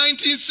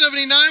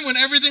 1979, when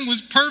everything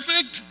was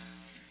perfect?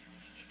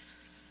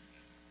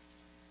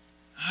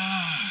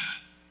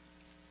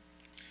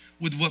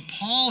 With what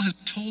Paul has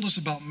told us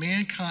about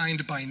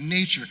mankind by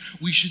nature,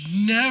 we should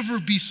never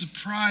be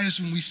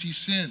surprised when we see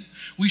sin.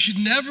 We should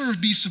never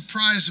be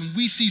surprised when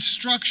we see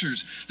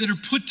structures that are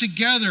put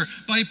together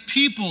by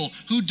people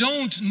who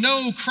don't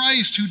know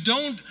Christ, who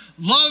don't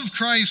love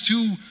Christ,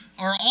 who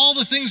are all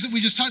the things that we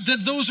just talked,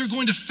 that those are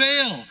going to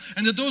fail,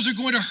 and that those are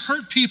going to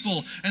hurt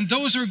people, and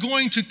those are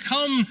going to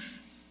come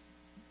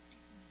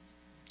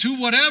to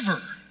whatever.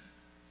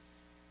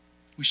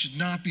 We should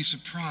not be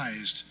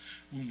surprised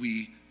when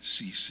we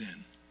see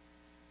sin.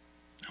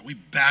 Now, we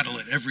battle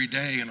it every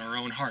day in our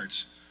own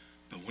hearts,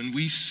 but when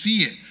we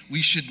see it,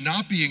 we should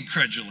not be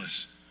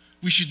incredulous.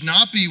 We should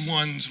not be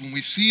ones, when we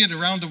see it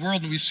around the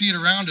world and we see it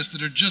around us,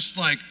 that are just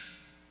like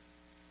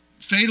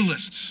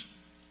fatalists.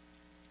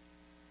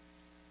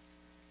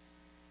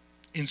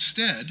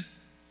 Instead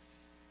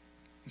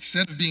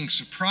of being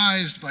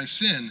surprised by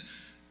sin,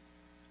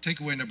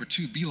 takeaway number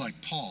 2, be like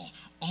Paul,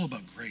 all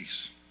about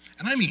grace.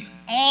 And I mean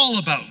all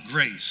about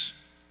grace.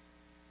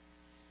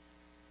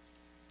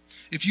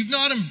 If you've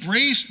not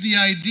embraced the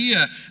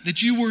idea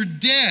that you were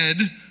dead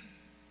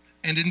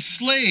and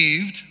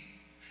enslaved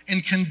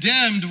and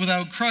condemned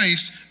without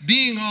Christ,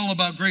 being all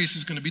about grace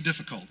is going to be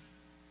difficult.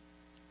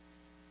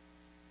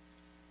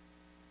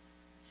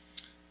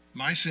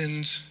 My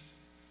sins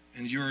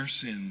and your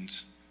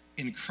sins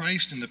in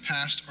Christ in the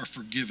past are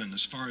forgiven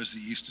as far as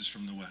the east is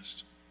from the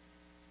west.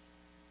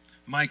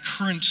 My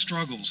current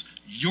struggles,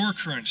 your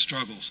current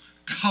struggles,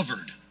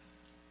 covered.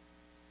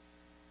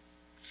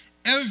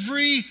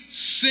 Every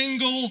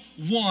single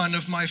one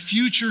of my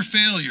future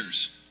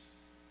failures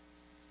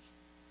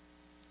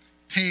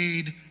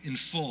paid in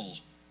full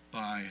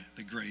by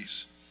the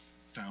grace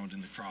found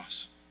in the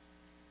cross,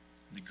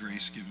 the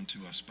grace given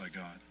to us by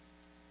God.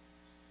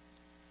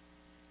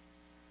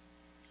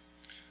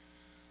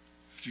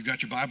 If you've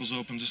got your Bibles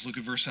open, just look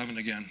at verse 7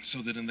 again.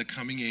 So that in the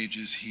coming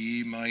ages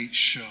he might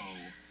show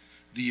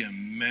the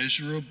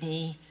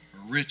immeasurable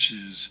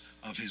riches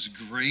of his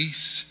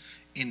grace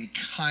in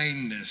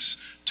kindness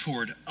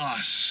toward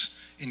us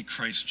in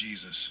Christ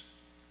Jesus.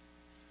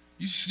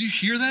 You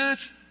hear that?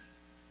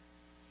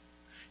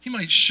 He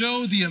might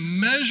show the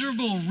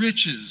immeasurable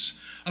riches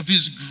of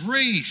his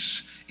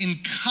grace in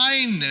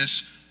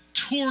kindness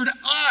toward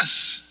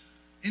us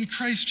in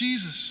Christ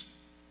Jesus.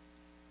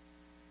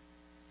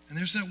 And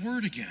there's that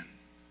word again,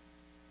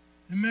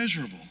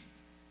 immeasurable.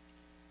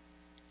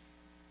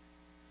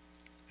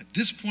 At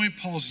this point,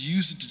 Paul's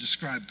used it to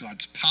describe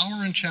God's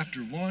power in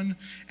chapter 1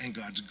 and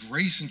God's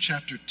grace in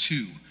chapter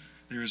 2.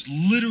 There is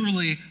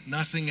literally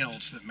nothing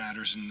else that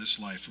matters in this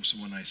life. So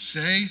when I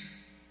say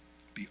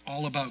be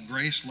all about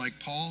grace like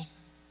Paul,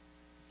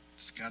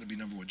 it's got to be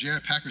number one. J.I.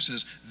 Packer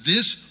says,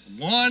 this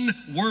one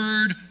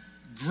word,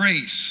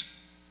 grace,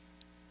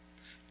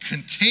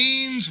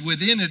 contains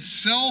within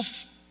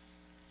itself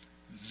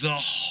the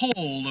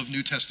whole of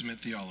New Testament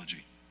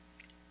theology.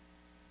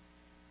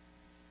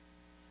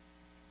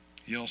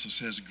 He also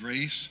says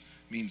grace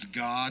means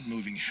God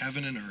moving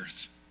heaven and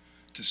earth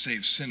to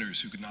save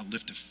sinners who could not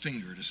lift a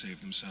finger to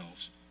save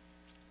themselves.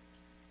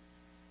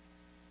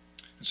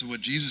 And so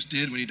what Jesus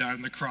did when he died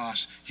on the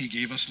cross, he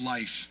gave us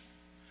life.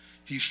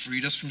 He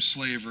freed us from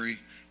slavery.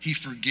 He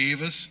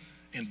forgave us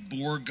and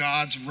bore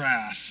God's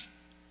wrath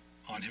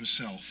on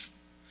himself.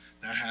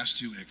 That has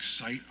to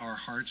excite our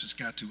hearts. It's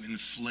got to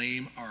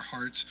inflame our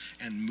hearts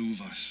and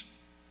move us.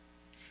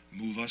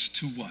 Move us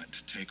to what?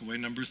 Takeaway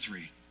number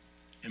 3.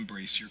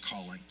 Embrace your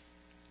calling.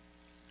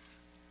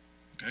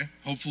 Okay?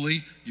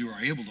 Hopefully you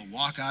are able to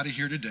walk out of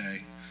here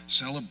today,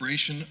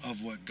 celebration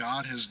of what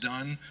God has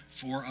done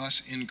for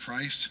us in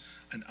Christ,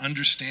 an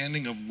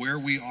understanding of where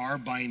we are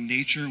by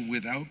nature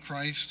without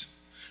Christ.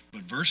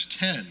 But verse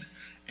 10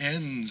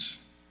 ends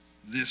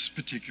this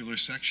particular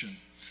section.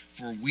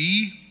 For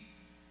we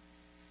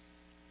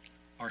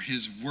are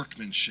his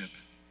workmanship.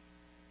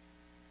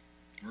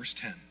 Verse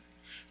 10.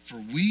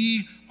 For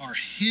we are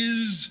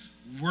his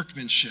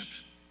workmanship,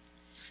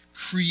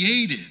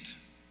 created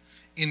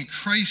in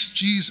Christ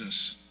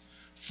Jesus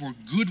for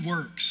good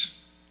works,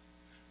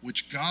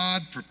 which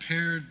God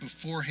prepared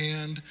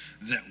beforehand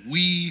that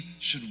we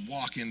should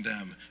walk in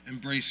them.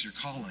 Embrace your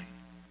calling.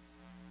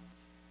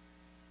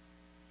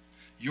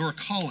 Your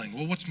calling.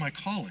 Well, what's my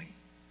calling?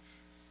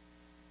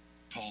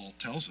 Paul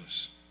tells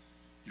us.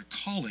 Your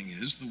calling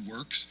is the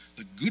works,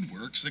 the good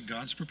works that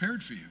God's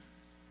prepared for you.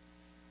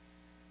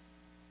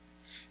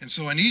 And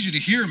so I need you to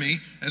hear me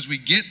as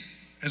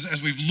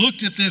we've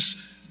looked at this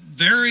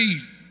very,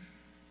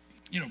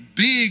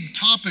 big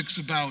topics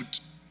about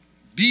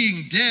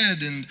being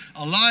dead and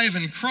alive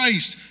in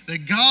Christ,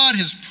 that God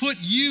has put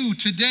you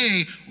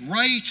today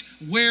right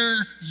where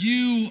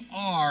you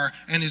are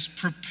and has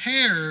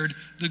prepared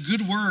the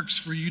good works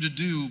for you to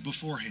do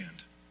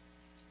beforehand.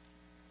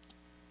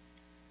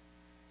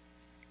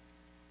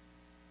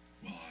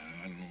 Well,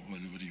 I don't know,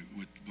 what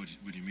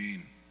do you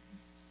mean?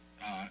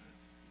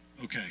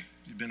 Okay,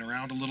 you've been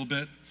around a little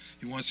bit.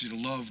 He wants you to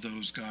love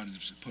those God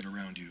has put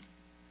around you.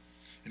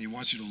 And he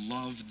wants you to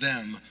love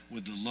them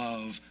with the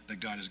love that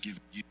God has given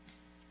you.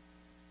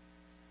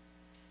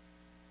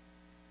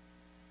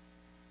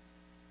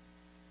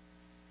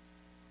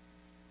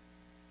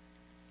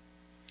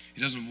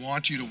 He doesn't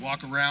want you to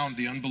walk around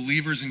the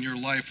unbelievers in your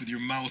life with your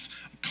mouth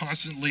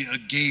constantly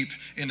agape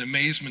in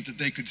amazement that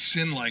they could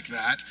sin like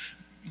that,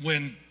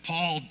 when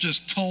Paul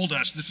just told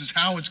us this is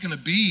how it's going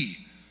to be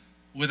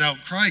without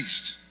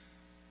Christ.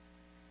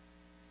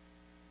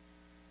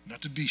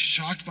 Not to be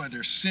shocked by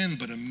their sin,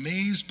 but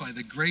amazed by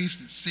the grace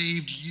that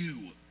saved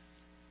you.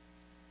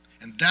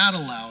 And that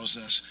allows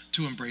us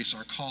to embrace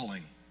our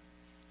calling.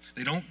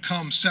 They don't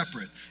come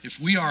separate. If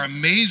we are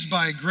amazed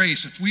by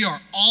grace, if we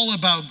are all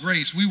about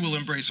grace, we will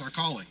embrace our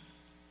calling.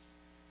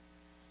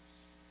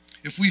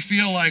 If we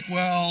feel like,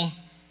 well,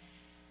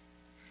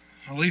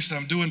 at least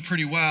I'm doing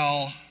pretty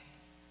well,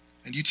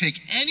 and you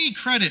take any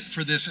credit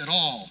for this at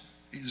all,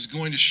 it is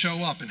going to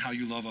show up in how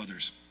you love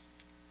others.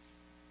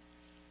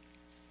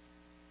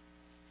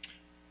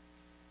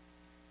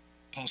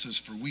 Paul says,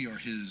 for we are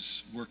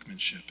his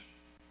workmanship,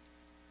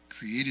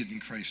 created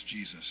in Christ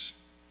Jesus.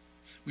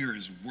 We are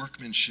his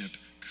workmanship,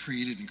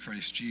 created in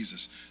Christ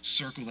Jesus.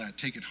 Circle that,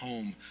 take it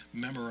home,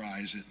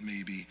 memorize it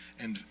maybe,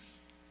 and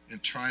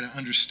try to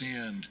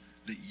understand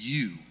that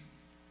you,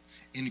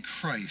 in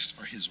Christ,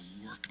 are his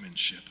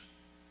workmanship.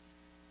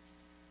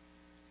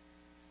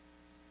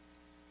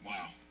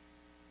 Wow.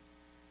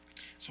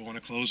 So I want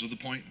to close with the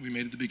point we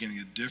made at the beginning,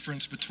 the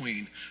difference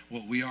between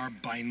what we are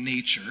by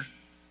nature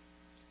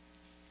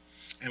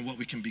and what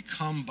we can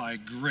become by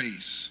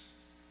grace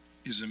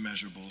is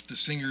immeasurable. If the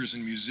singers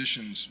and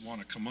musicians want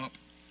to come up,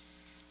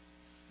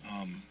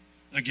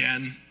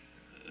 again,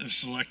 I've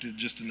selected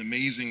just an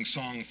amazing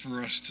song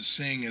for us to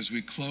sing as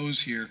we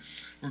close here.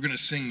 We're going to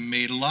sing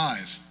Made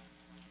Alive.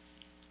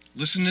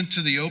 Listen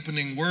to the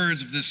opening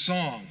words of this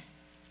song.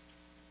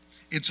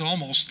 It's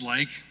almost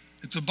like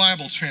it's a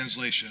Bible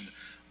translation.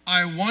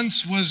 I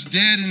once was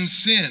dead in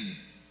sin,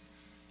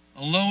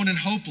 alone and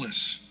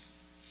hopeless.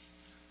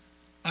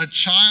 A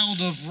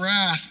child of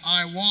wrath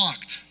I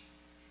walked,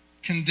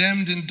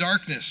 condemned in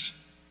darkness.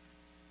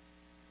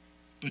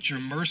 But your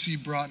mercy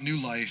brought new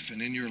life,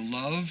 and in your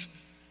love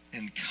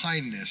and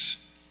kindness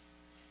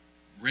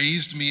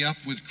raised me up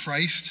with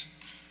Christ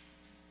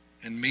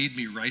and made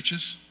me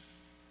righteous.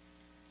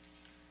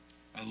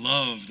 I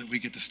love that we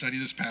get to study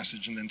this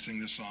passage and then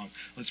sing this song.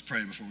 Let's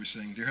pray before we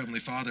sing. Dear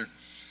Heavenly Father,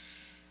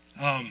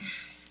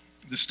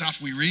 the stuff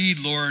we read,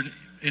 Lord,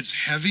 it's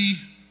heavy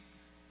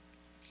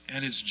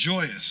and it's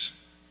joyous.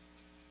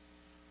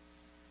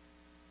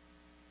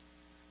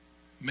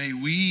 May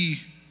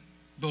we,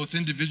 both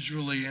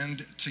individually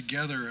and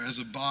together as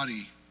a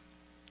body,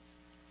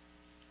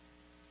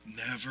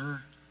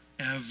 never,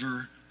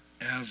 ever,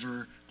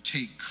 ever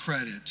take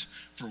credit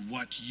for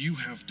what you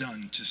have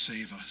done to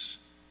save us.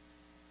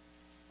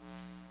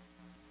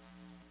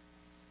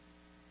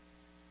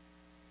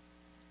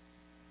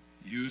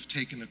 You have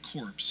taken a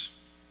corpse,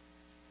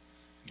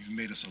 and you've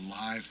made us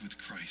alive with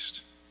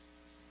Christ,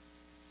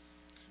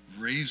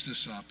 raised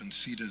us up and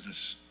seated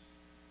us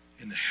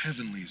in the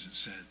heavenlies, it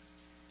said.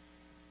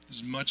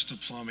 There's much to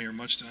plumb here,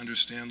 much to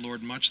understand,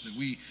 Lord, much that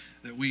we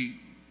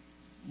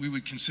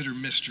would consider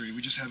mystery.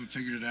 We just haven't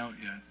figured it out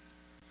yet.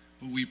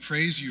 But we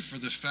praise you for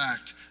the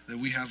fact that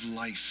we have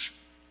life.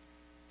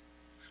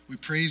 We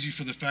praise you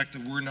for the fact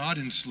that we're not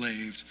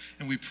enslaved,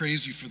 and we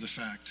praise you for the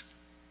fact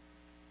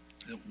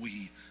that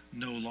we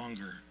no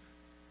longer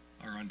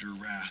are under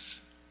wrath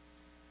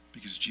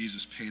because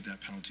Jesus paid that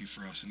penalty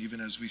for us. And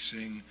even as we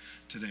sing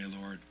today,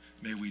 Lord,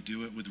 may we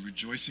do it with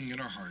rejoicing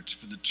in our hearts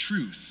for the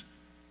truth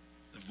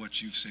of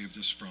what you've saved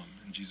us from.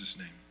 In Jesus'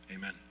 name,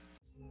 amen.